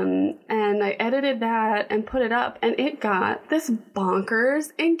simple. And I edited that and put it up, and it got this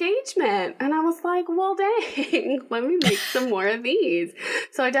bonkers engagement. And I was like, well, dang, let me make some more of these.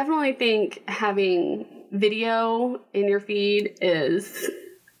 So I definitely think having video in your feed is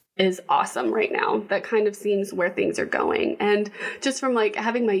awesome right now. That kind of seems where things are going. And just from like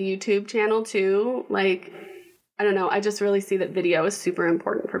having my YouTube channel too, like, I don't know, I just really see that video is super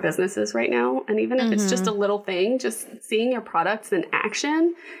important for businesses right now. And even if it's just a little thing, just seeing your products in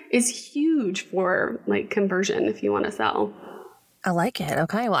action is huge for like conversion if you want to sell. I like it.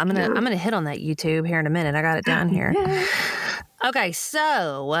 Okay. Well, I'm gonna hit on that YouTube here in a minute. I got it down here. Okay,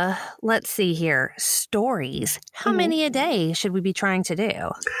 so let's see here. Stories. How many a day should we be trying to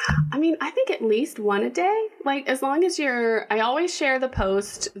do? I mean, I think at least one a day. Like, as long as I always share the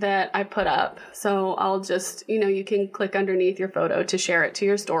post that I put up. So I'll just, you can click underneath your photo to share it to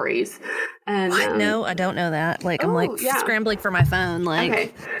your stories. And no, I don't know that. Like, I'm like scrambling for my phone. Like,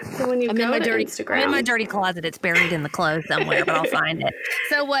 okay. So when you go to Instagram, I'm in my dirty closet. It's buried in the clothes somewhere, but I'll find it.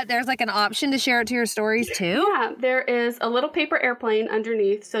 So what? There's like an option to share it to your stories too? Yeah, there is a little paper airplane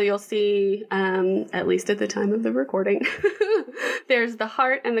underneath. So you'll see, at least at the time of the recording, there's the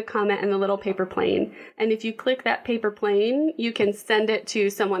heart and the comment and the little paper plane. And if you click that paper plane, you can send it to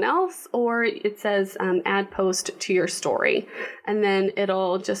someone else, or it says add post to your story. And then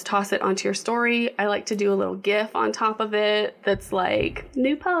it'll just toss it onto your your story, I like to do a little GIF on top of it that's like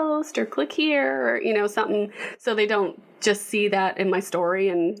new post or click here or, something, so they don't just see that in my story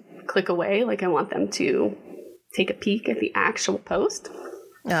and click away. Like I want them to take a peek at the actual post.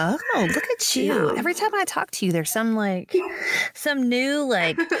 Oh, look at you. Yeah. Every time I talk to you, there's some new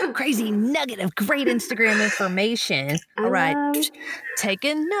crazy nugget of great Instagram information. All right.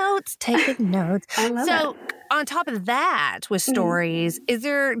 Taking notes. I love it. On top of that, with stories,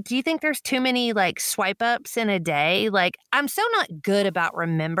 do you think there's too many swipe ups in a day? I'm so not good about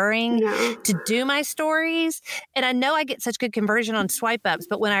remembering to do my stories. And I know I get such good conversion on swipe ups,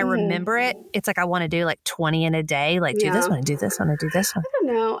 but when I remember it, it's I want to do 20 in a day. Do this one and do this one and do this one. I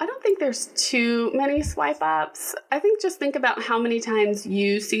don't know. I don't think there's too many swipe ups. I think just think about how many times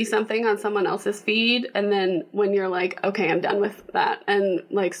you see something on someone else's feed. And then when you're okay, I'm done with that, and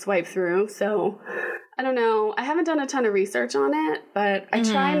swipe through. So I don't know. I haven't done a ton of research on it, but I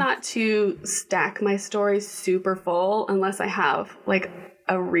try not to stack my stories super full unless I have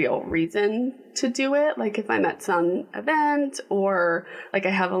a real reason to do it. If I'm at some event or I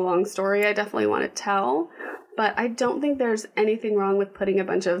have a long story I definitely want to tell. But I don't think there's anything wrong with putting a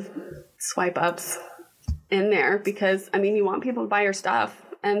bunch of swipe ups in there because, you want people to buy your stuff.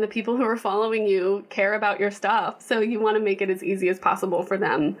 And the people who are following you care about your stuff. So you want to make it as easy as possible for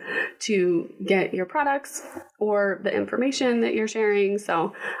them to get your products or the information that you're sharing.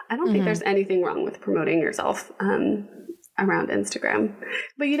 So I don't think there's anything wrong with promoting yourself around Instagram.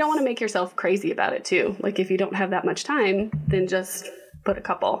 But you don't want to make yourself crazy about it too. If you don't have that much time, then just put a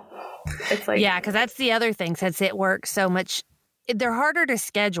couple. It's yeah, because that's the other thing, since it works so much. They're harder to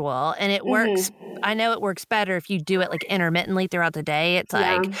schedule, and it works. I know it works better if you do it intermittently throughout the day. It's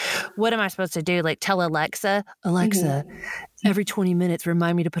what am I supposed to do? Tell Alexa, every 20 minutes,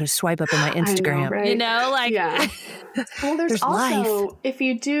 remind me to put a swipe up on my Instagram. I know, right? Yeah. Well, there's also, life. If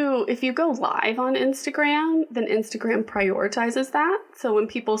you go live on Instagram, then Instagram prioritizes that. So when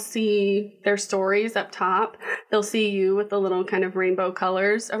people see their stories up top, they'll see you with the little kind of rainbow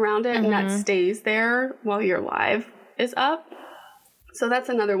colors around it, and that stays there while your live is up. So that's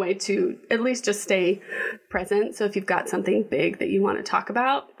another way to at least just stay present. So if you've got something big that you want to talk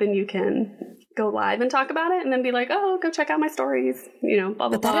about, then you can go live and talk about it and then be go check out my stories, blah, blah,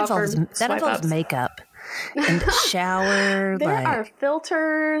 but blah. That involves makeup and shower. There are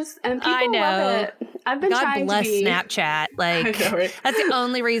filters and people love it. I've been trying to be... Snapchat. I know, right? That's the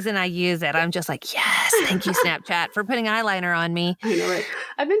only reason I use it. I'm just yes, thank you, Snapchat, for putting eyeliner on me. I know, right?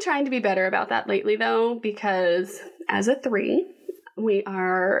 I've been trying to be better about that lately, though, because as a 3, we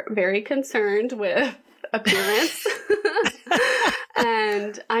are very concerned with appearance.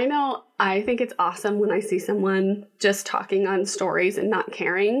 And I think it's awesome when I see someone just talking on stories and not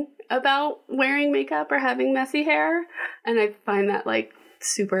caring about wearing makeup or having messy hair. And I find that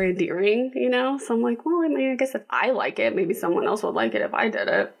super endearing, So I'm well, I guess if I like it, maybe someone else would like it if I did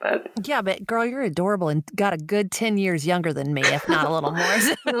it. But yeah, but girl, you're adorable and got a good 10 years younger than me, if not a little more.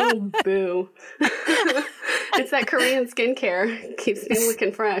 Oh, boo. It's that Korean skincare. Keeps me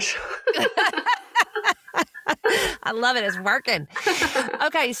looking fresh. I love it. It's working.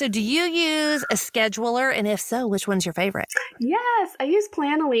 Okay, so do you use a scheduler? And if so, which one's your favorite? Yes, I use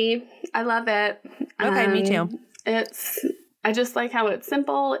Planoly. I love it. Okay, me too. I just like how it's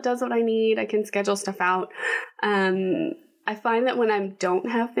simple. It does what I need. I can schedule stuff out. I find that when I don't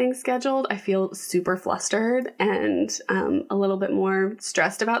have things scheduled, I feel super flustered and a little bit more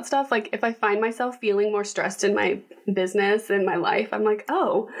stressed about stuff. If I find myself feeling more stressed in my business and my life, I'm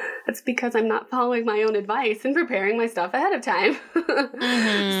oh, that's because I'm not following my own advice and preparing my stuff ahead of time.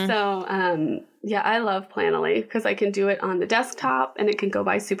 So, yeah, I love Planoly because I can do it on the desktop and it can go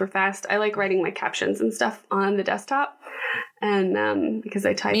by super fast. I like writing my captions and stuff on the desktop, and because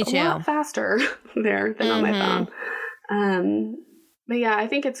I type a lot faster there than on my phone. But yeah, I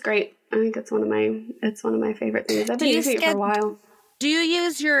think it's great. I think it's one of my favorite things. I've been using it for a while. Do you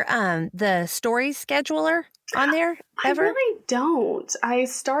use your the stories scheduler on there ever? I really don't. I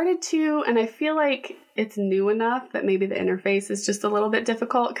started to, and I feel like it's new enough that maybe the interface is just a little bit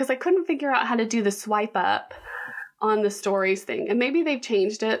difficult because I couldn't figure out how to do the swipe up on the stories thing. And maybe they've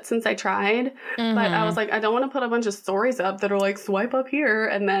changed it since I tried, but I was I don't want to put a bunch of stories up that are swipe up here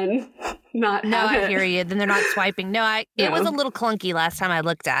and then not have it. I hear you. Then they're not swiping. It was a little clunky last time I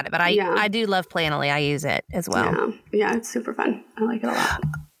looked at it, but I do love Planoly. I use it as well. Yeah, it's super fun. I like it a lot.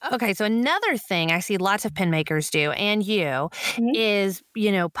 Okay, so another thing I see lots of pen makers do, and you, is,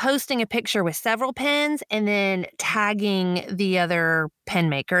 posting a picture with several pens and then tagging the other pen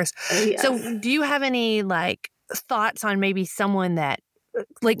makers. Yes. So do you have any, thoughts on maybe someone that,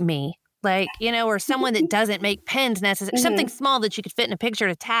 like me, Like, or someone that doesn't make pins necessarily, something small that you could fit in a picture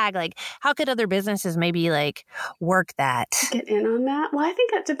to tag. Like, how could other businesses maybe like work that? Get in on that? Well, I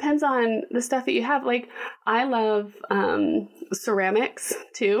think it depends on the stuff that you have. Like, I love ceramics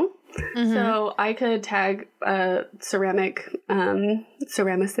too. So I could tag a ceramic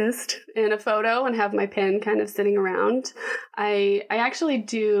ceramicist in a photo and have my pin kind of sitting around. I actually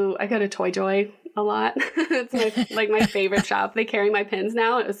I go to Toy Joy a lot. It's my favorite shop. They carry my pins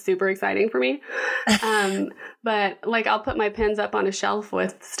now. It was super exciting for me. But like I'll put my pins up on a shelf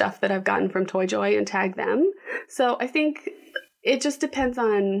with stuff that I've gotten from Toy Joy and tag them. So I think it just depends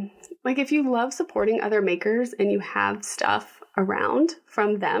on, like, if you love supporting other makers and you have stuff around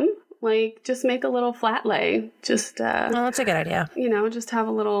from them, like, just make a little flat lay. Just that's a good idea. Just have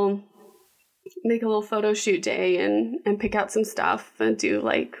make a little photo shoot day and pick out some stuff and do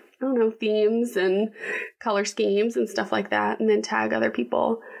like, I don't know, themes and color schemes and stuff like that, and then tag other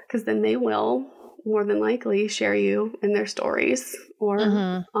people, because then they will more than likely share you in their stories or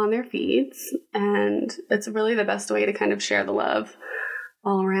on their feeds. And it's really the best way to kind of share the love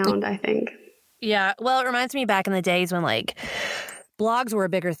all around, I think. Yeah. Well, it reminds me back in the days when like blogs were a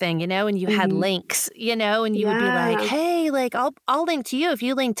bigger thing, and you had links, and you would be like, hey, like I'll link to you if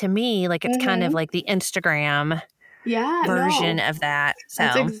you link to me. Like it's kind of like the Instagram version of that. So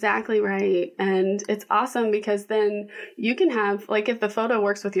that's exactly right. And it's awesome because then you can have, like, if the photo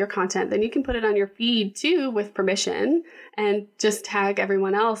works with your content, then you can put it on your feed too with permission and just tag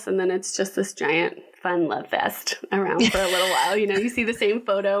everyone else. And then it's just this giant fun love fest around for a little while. You see the same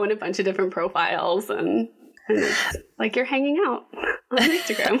photo in a bunch of different profiles, and it's like you're hanging out on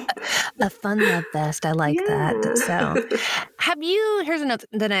Instagram. A fun love fest. I like that. So here's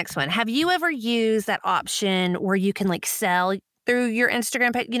the next one. Have you ever used that option where you can like sell through your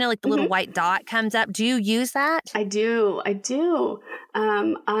Instagram page? Like the little white dot comes up. Do you use that? I do. I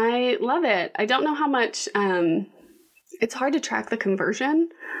love it. I don't know how much, it's hard to track the conversion,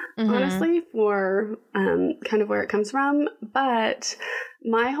 honestly, for kind of where it comes from. But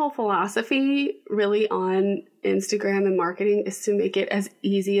my whole philosophy really on Instagram and marketing is to make it as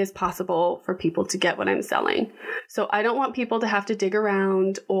easy as possible for people to get what I'm selling. So I don't want people to have to dig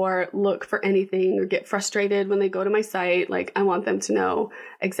around or look for anything or get frustrated when they go to my site. Like, I want them to know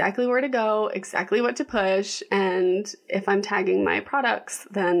exactly where to go, exactly what to push. And if I'm tagging my products,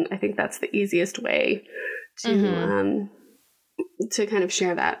 then I think that's the easiest way to kind of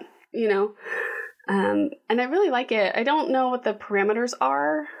share that, and I really like it. I don't know what the parameters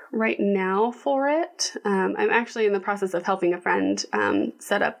are right now for it. I'm actually in the process of helping a friend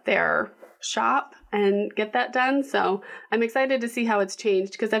set up their shop and get that done. So I'm excited to see how it's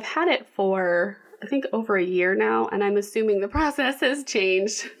changed, because I've had it for, I think, over a year now, and I'm assuming the process has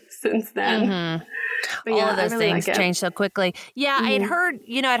changed since then. But all of those things change so quickly. Yeah, I had heard,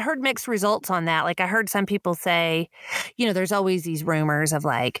 I'd heard mixed results on that. Like, I heard some people say, there's always these rumors of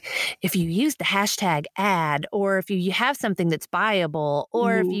like, if you use the hashtag ad, or if you have something that's buyable,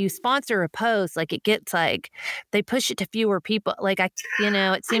 or if you sponsor a post, like it gets like, they push it to fewer people. Like, it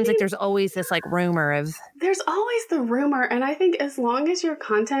seems like there's always this like rumor of. There's always the rumor. And I think as long as your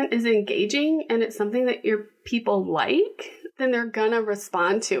content is engaging and it's something that your people like, then they're gonna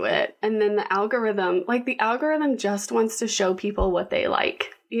respond to it. And then the algorithm just wants to show people what they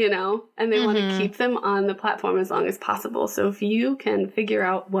like, and they want to keep them on the platform as long as possible. So if you can figure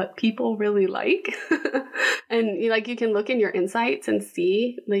out what people really like, and you can look in your insights and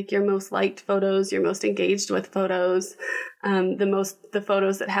see like your most liked photos, your most engaged with photos, the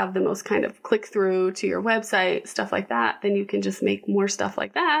photos that have the most kind of click through to your website, stuff like that, then you can just make more stuff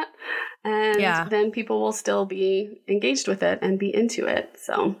like that. And then people will still be engaged with it and be into it.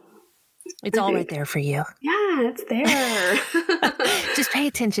 So it's all right there for you. Yeah, it's there. Just pay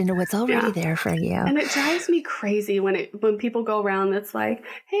attention to what's already there for you. And it drives me crazy when people go around that's like,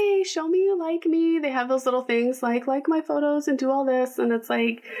 hey, show me you like me. They have those little things like my photos and do all this. And it's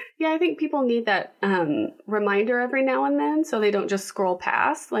like, I think people need that reminder every now and then so they don't just scroll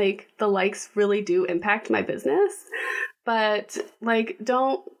past. Like, the likes really do impact my business. But like,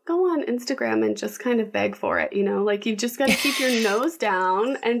 don't go on Instagram and just kind of beg for it, like you've just got to keep your nose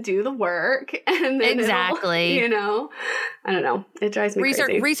down and do the work. And then exactly, I don't know. It drives me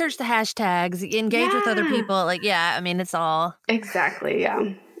crazy. Research the hashtags, engage with other people. Like, it's all. Exactly.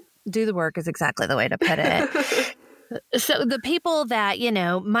 Yeah. Do the work is exactly the way to put it. So the people that,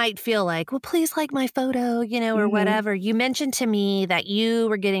 might feel like, well, please like my photo, or whatever. You mentioned to me that you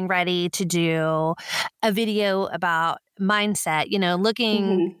were getting ready to do a video about mindset,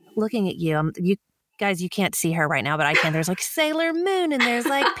 looking at you. You guys, you can't see her right now, but I can. There's like Sailor Moon and there's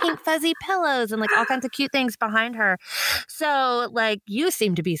like pink fuzzy pillows and like all kinds of cute things behind her. So like you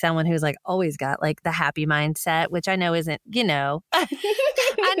seem to be someone who's like always got like the happy mindset, which I know isn't, I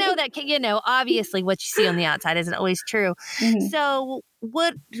know that, obviously what you see on the outside isn't always true. Mm-hmm. So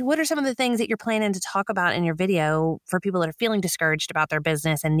what are some of the things that you're planning to talk about in your video for people that are feeling discouraged about their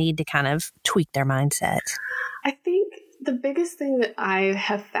business and need to kind of tweak their mindset? I think the biggest thing that I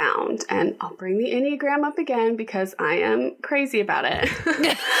have found, and I'll bring the Enneagram up again because I am crazy about it.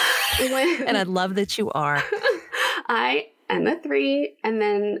 And I love that you are. I am a 3, and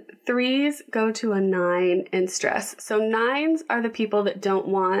then 3s go to a 9 in stress. So 9s are the people that don't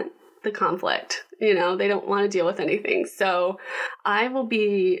want the conflict. They don't want to deal with anything. So I will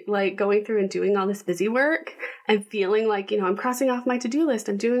be like going through and doing all this busy work and feeling like, I'm crossing off my to-do list.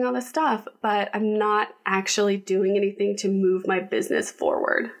 I'm doing all this stuff, but I'm not actually doing anything to move my business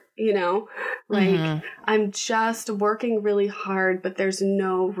forward. I'm just working really hard, but there's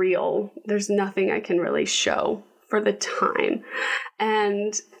nothing I can really show for the time.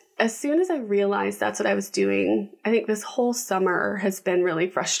 And as soon as I realized that's what I was doing, I think this whole summer has been really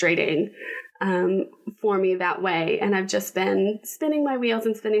frustrating for me that way. And I've just been spinning my wheels.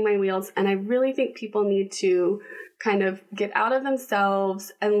 And I really think people need to kind of get out of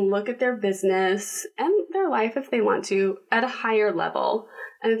themselves and look at their business and their life, if they want to, at a higher level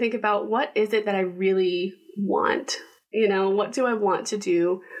and think about what is it that I really want? What do I want to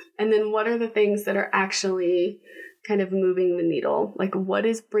do? And then what are the things that are actually kind of moving the needle? Like, what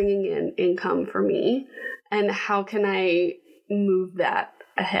is bringing in income for me? And how can I move that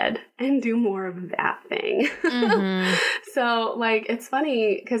ahead and do more of that thing? Mm-hmm. So, like, it's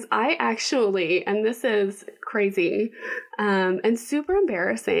funny because I actually, and this is crazy and super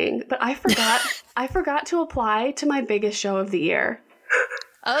embarrassing, but I forgot to apply to my biggest show of the year.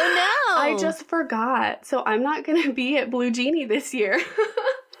 Oh, no. I just forgot. So I'm not going to be at Blue Genie this year.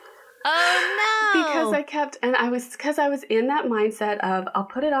 Oh, no. Because I was in that mindset of, I'll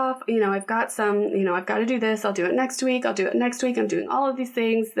put it off. I've got I've got to do this. I'll do it next week. I'm doing all of these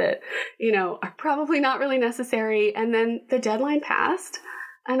things that, are probably not really necessary. And then the deadline passed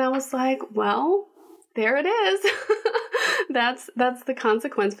and I was like, well, there it is. That's the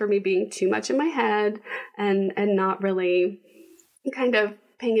consequence for me being too much in my head and not really kind of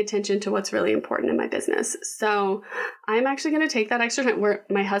paying attention to what's really important in my business. So I'm actually going to take that extra time where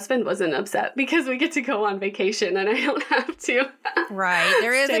my husband wasn't upset because we get to go on vacation and I don't have to. Right.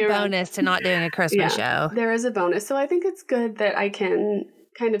 There is a bonus to not doing a Christmas show. There is a bonus. So I think it's good that I can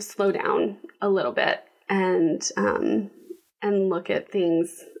kind of slow down a little bit and look at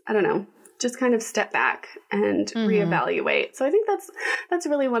things, I don't know, just kind of step back and reevaluate. So I think that's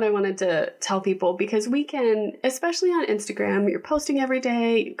really what I wanted to tell people, because we can, especially on Instagram, you're posting every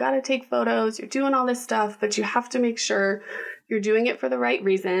day, you've got to take photos, you're doing all this stuff, but you have to make sure you're doing it for the right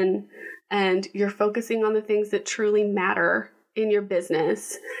reason and you're focusing on the things that truly matter in your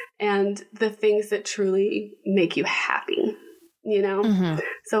business and the things that truly make you happy,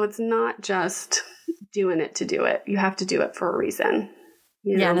 So it's not just doing it to do it. You have to do it for a reason.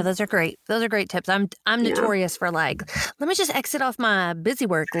 Yeah, no, those are great. Those are great tips. I'm notorious for like, let me just exit off my busy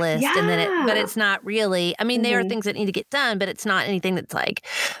work list. Yeah. And then but it's not really, I mean, there are things that need to get done, but it's not anything that's like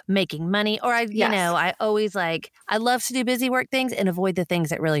making money. Or I always I love to do busy work things and avoid the things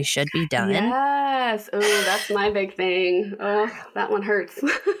that really should be done. Yes. Oh, that's my big thing. Oh, that one hurts.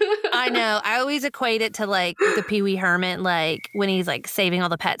 I know. I always equate it to like the Pee Wee Herman, like when he's like saving all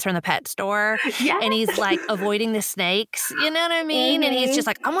the pets from the pet store and he's like avoiding the snakes. You know what I mean? And he's just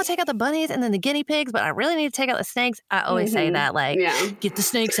like, I'm going to take out the bunnies and then the guinea pigs, but I really need to take out the snakes. I always say that, like, get the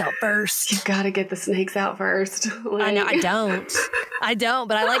snakes out first. You got to get the snakes out first. Like... I know. I don't,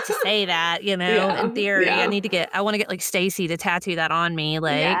 but I like to say that, in theory. I want to get like Stacy to tattoo that on me.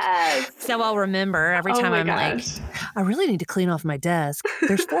 Like, so I'll remember every time I'm like, I really need to clean off my desk.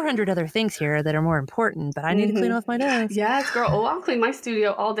 There's 400 other things here that are more important, but I need to clean off my desk. Yes, girl. Oh, I'll clean my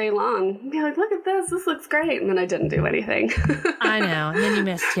studio all day long. Be like, look at this. This looks great. And then I didn't do anything. I know. And then you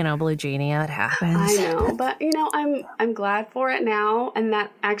missed, Blue Genie. It happens. I know. But, I'm glad for it now. And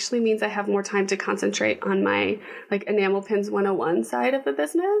that actually means I have more time to concentrate on my like Enamel Pins 101 side of the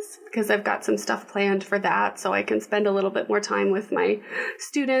business, because I've got some stuff planned for that. So I can spend a little bit more time with my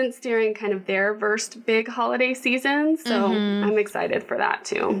students during kind of their first big holiday season. So I'm excited for that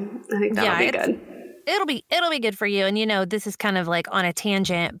too. I think that'll be good. It'll be good for you. And, this is kind of like on a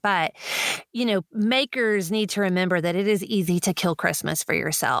tangent, but, makers need to remember that it is easy to kill Christmas for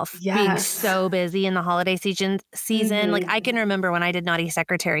yourself. Yes. Being so busy in the holiday season. Like I can remember when I did Naughty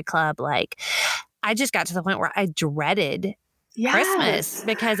Secretary Club, like I just got to the point where I dreaded Christmas,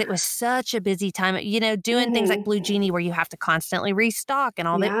 because it was such a busy time, doing things like Blue Genie where you have to constantly restock and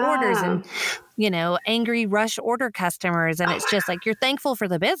all the orders and, angry rush order customers. And it's just like, you're thankful for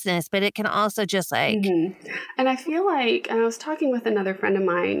the business, but it can also just like. And I feel like, I was talking with another friend of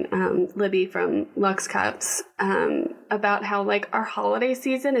mine, Libby from Lux Cups, about how like our holiday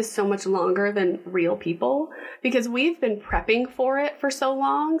season is so much longer than real people because we've been prepping for it for so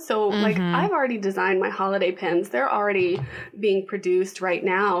long. So like I've already designed my holiday pins. They're already being produced right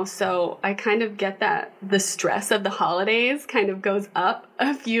now. So I kind of get that the stress of the holidays kind of goes up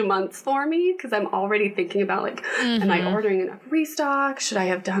a few months for me because I'm already thinking about like, am I ordering enough restock? Should I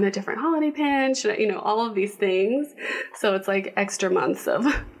have done a different holiday pin? Should I, all of these things. So it's like extra months of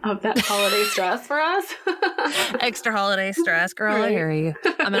that holiday stress for us. Extra holiday stress, girl. Right. I hear you.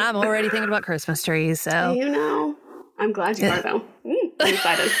 I mean, I'm already thinking about Christmas trees, so. I'm glad you are, though. I'm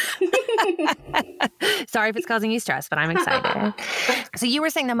excited. Sorry if it's causing you stress, but I'm excited. So you were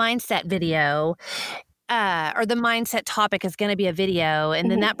saying the mindset video, or the mindset topic is going to be a video. And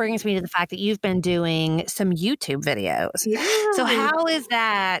then that brings me to the fact that you've been doing some YouTube videos. Yeah. So how is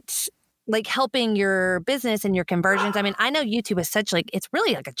that like helping your business and your conversions? I mean, I know YouTube is it's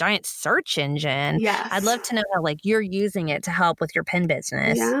really like a giant search engine. Yes. I'd love to know how like you're using it to help with your pin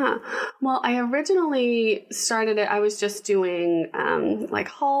business. Yeah. Well, I originally started it. I was just doing like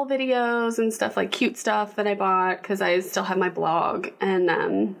haul videos and stuff, like cute stuff that I bought because I still have my blog. And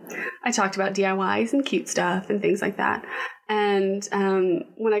I talked about DIYs and cute stuff and things like that. And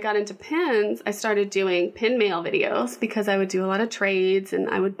when I got into pins, I started doing pin mail videos because I would do a lot of trades and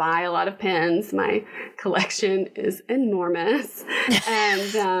I would buy a lot of pins. My collection is enormous.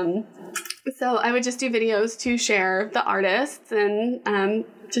 And so I would just do videos to share the artists and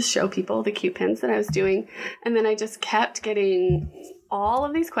just show people the cute pins that I was doing. And then I just kept getting all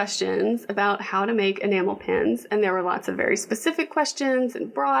of these questions about how to make enamel pins. And there were lots of very specific questions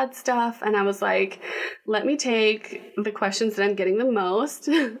and broad stuff. And I was like, let me take the questions that I'm getting the most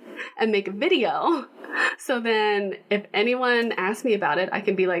and make a video. So then if anyone asks me about it, I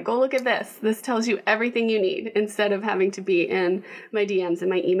can be like, go look at this. This tells you everything you need instead of having to be in my DMs and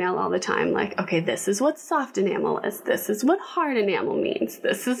my email all the time. Like, okay, this is what soft enamel is. This is what hard enamel means.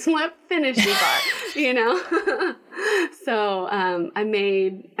 This is what finish you got, So I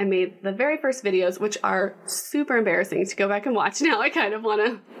made the very first videos, which are super embarrassing to go back and watch now. I kind of want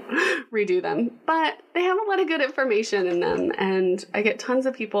to redo them, but they have a lot of good information in them. And I get tons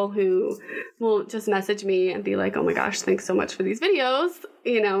of people who will just message me and be like, oh my gosh, thanks so much for these videos.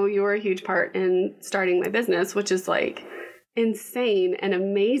 You were a huge part in starting my business, which is like insane and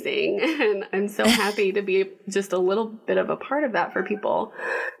amazing. And I'm so happy to be just a little bit of a part of that for people.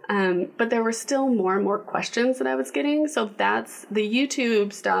 But there were still more and more questions that I was getting. So that's the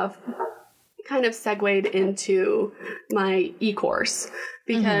YouTube stuff kind of segued into my e-course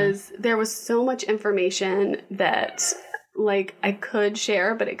because there was so much information that like I could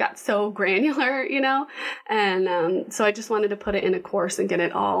share, but it got so granular, and so I just wanted to put it in a course and get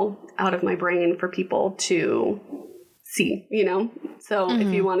it all out of my brain for people to see, So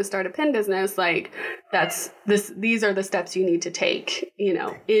if you want to start a pin business, like these are the steps you need to take,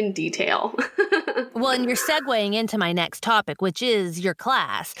 in detail. Well, and you're segueing into my next topic, which is your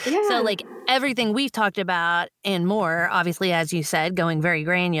class. Yeah. So like everything we've talked about and more, obviously, as you said, going very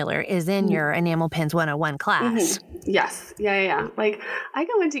granular is in your Enamel Pins 101 class. Yes. Yeah. Like I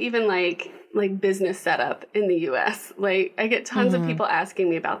go into even like business setup in the US. Like I get tons of people asking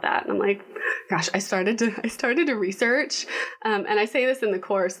me about that. And I'm like, gosh, I started to research. And I say this in the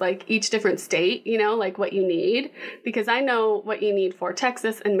course, like each different state, like what you need, because I know what you need for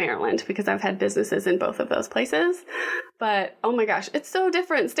Texas and Maryland, because I've had businesses in both of those places. But oh my gosh, it's so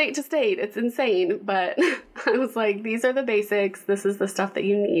different state to state. It's insane. But I was like, these are the basics. This is the stuff that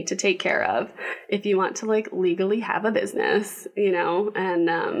you need to take care of if you want to like legally have a business,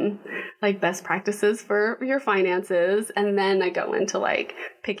 and like best practices for your finances. And then I go into like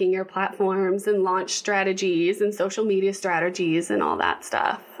picking your platforms and launch strategies and social media strategies and all that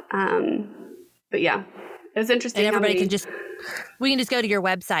stuff. But yeah, it was interesting. And we can just go to your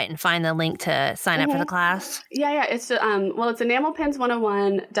website and find the link to sign up for the class. Yeah. It's it's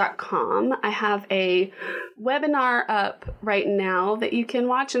enamelpins101.com. I have a webinar up right now that you can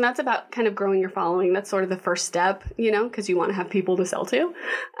watch, and that's about kind of growing your following. That's sort of the first step, because you want to have people to sell to.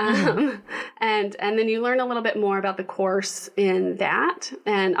 And then you learn a little bit more about the course in that.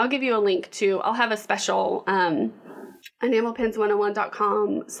 And I'll give you a link I'll have a special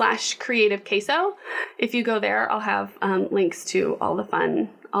enamelpins101.com/creative queso. If you go there, I'll have links to all the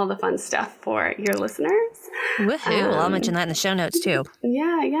fun all the fun stuff for your listeners. Woohoo. Well, I'll mention that in the show notes too.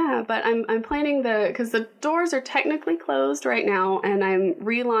 Yeah. But I'm planning because the doors are technically closed right now, and I'm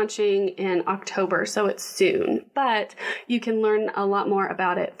relaunching in October, so it's soon. But you can learn a lot more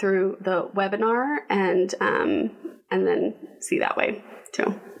about it through the webinar and then see that way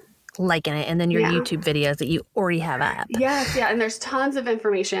too. Liking it, and then your YouTube videos that you already have up. Yes, and there's tons of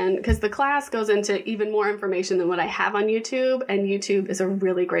information because the class goes into even more information than what I have on YouTube, and YouTube is a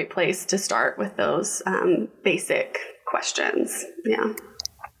really great place to start with those basic questions. Yeah.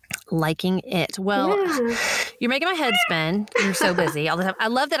 Liking it. Well, you're making my head spin. You're so busy all the time. I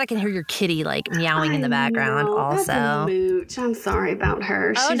love that I can hear your kitty like meowing in the background also. That's a mooch. I'm sorry about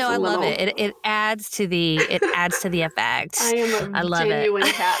her. Oh, no, I love it. It adds to the effect. I am a genuine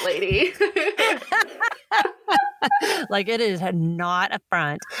cat lady. Like, it is not a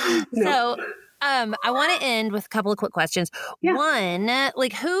front. No. So I want to end with a couple of quick questions. Yeah. One,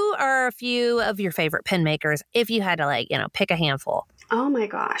 like, who are a few of your favorite pen makers if you had to pick a handful? Oh my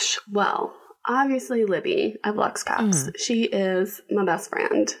gosh. Well, obviously Libby of Lux Cups. She is my best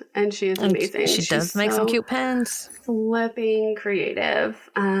friend, and she is amazing. She does make some cute pens. Flipping creative.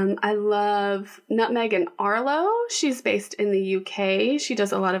 I love Nutmeg and Arlo. She's based in the UK. She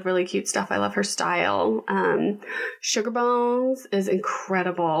does a lot of really cute stuff. I love her style. Sugar Bones is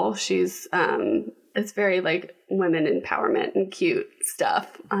incredible. She's it's very like women empowerment and cute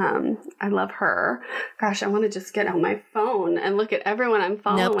stuff. I love her. Gosh, I want to just get on my phone and look at everyone I'm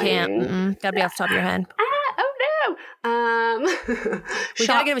following. Nope, can't. Gotta be off the top of your head. Oh no. We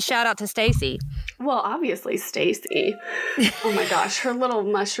gotta give a shout out to Stacy. Well, obviously Stacy. Oh my gosh, her little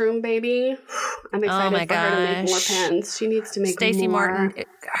mushroom baby. I'm excited for her to make more pens. She needs to make Stacey more. Martin.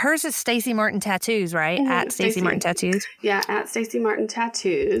 Hers is Stacey Martin Tattoos, right? At Stacey Martin Tattoos. Yeah, at Stacey Martin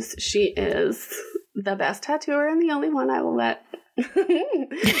Tattoos. She is the best tattooer and the only one I will let give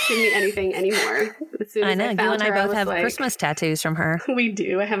me anything anymore. As soon as I know. You and I both have Christmas tattoos from her. We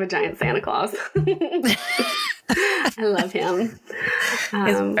do. I have a giant Santa Claus. I love him.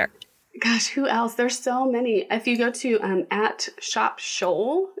 Gosh, who else? There's so many. If you go to at Shop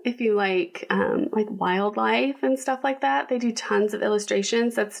Shoal, if you like wildlife and stuff like that, they do tons of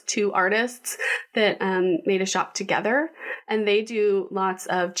illustrations. That's two artists that made a shop together, and they do lots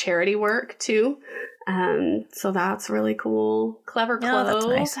of charity work too. So that's really cool. Clever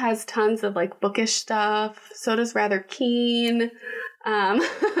Clothes has tons of like bookish stuff. So does Rather Keen.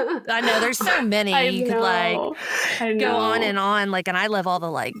 I know there's so many. You could go on and on. And I love all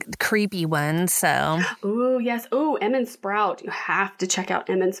the creepy ones. So oh yes. Oh, Emin Sprout. You have to check out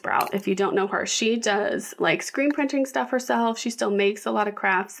Emin Sprout if you don't know her. She does screen printing stuff herself. She still makes a lot of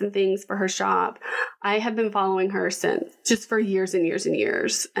crafts and things for her shop. I have been following her just for years and years and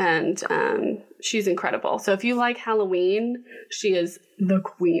years, and she's incredible. So if you like Halloween, she is the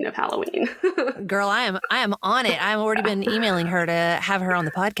queen of Halloween. Girl, I am on it. I've already been emailing her to have her on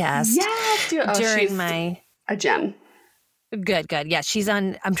the podcast. Yes, during a gem. Good. Yeah, she's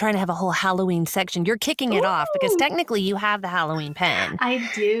on. I'm trying to have a whole Halloween section. You're kicking it off because technically you have the Halloween pen. I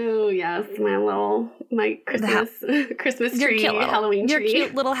do. Yes, my Christmas tree, Halloween tree. Your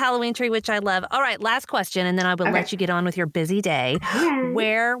cute little Halloween tree, which I love. All right, last question, and then I will let you get on with your busy day. Okay.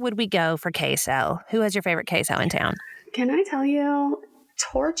 Where would we go for queso? Who has your favorite queso in town? Can I tell you?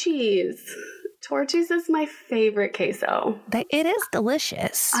 Torchy's. Torchy's is my favorite queso. It is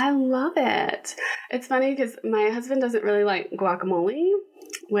delicious. I love it. It's funny because my husband doesn't really like guacamole,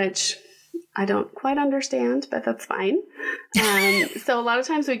 which I don't quite understand, but that's fine. So a lot of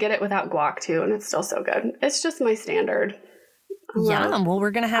times we get it without guac too, and it's still so good. It's just my standard. Yum. Well, we're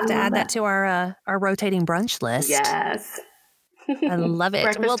going to have to add that to our rotating brunch list. Yes. I love it.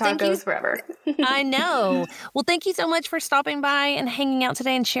 Breakfast tacos forever. I know. Well, thank you so much for stopping by and hanging out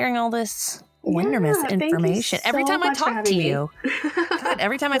today and sharing all this wonderfous information. Every time I talk to you,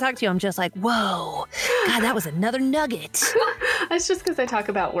 I'm just like, whoa, God, that was another nugget. It's just because I talk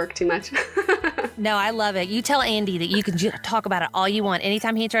about work too much. No, I love it. You tell Andy that you can talk about it all you want.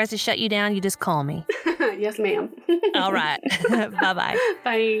 Anytime he tries to shut you down, you just call me. Yes, ma'am. All right. Bye-bye.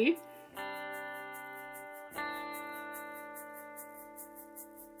 Bye.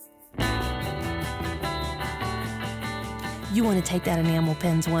 You want to take that Enamel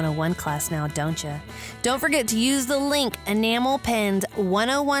Pens 101 class now, don't you? Don't forget to use the link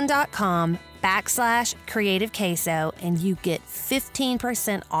enamelpens101.com/creative queso and you get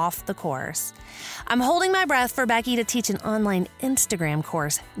 15% off the course. I'm holding my breath for Becky to teach an online Instagram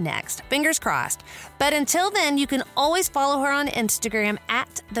course next. Fingers crossed. But until then, you can always follow her on Instagram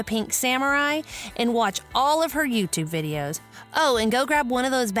at The Pink Samurai and watch all of her YouTube videos. Oh, and go grab one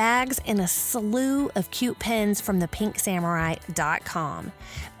of those bags and a slew of cute pins from thepinksamurai.com.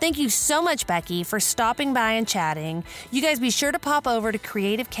 Thank you so much, Becky, for stopping by and chatting. You guys be sure to pop over to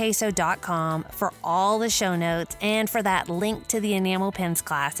creativequeso.com for all the show notes and for that link to the enamel pins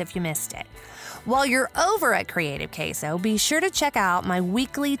class if you missed it. While you're over at Creative Queso, be sure to check out my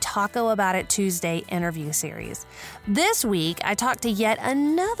weekly Taco About It Tuesday interview series. This week, I talked to yet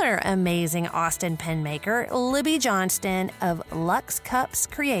another amazing Austin pen maker, Libby Johnston of Lux Cups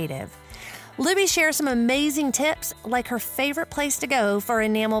Creative. Libby shares some amazing tips, like her favorite place to go for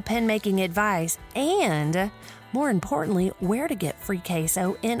enamel pen making advice, and more importantly, where to get free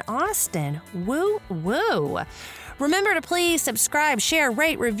queso in Austin. Woo woo! Remember to please subscribe, share,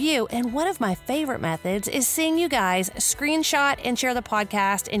 rate, review, and one of my favorite methods is seeing you guys screenshot and share the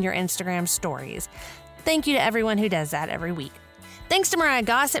podcast in your Instagram stories. Thank you to everyone who does that every week. Thanks to Mariah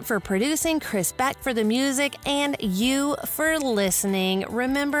Gossett for producing, Chris Beck for the music, and you for listening.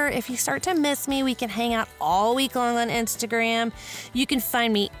 Remember, if you start to miss me, we can hang out all week long on Instagram. You can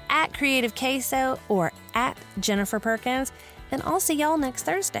find me at Creative Queso or at Jennifer Perkins, and I'll see y'all next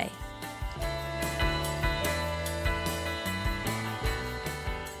Thursday.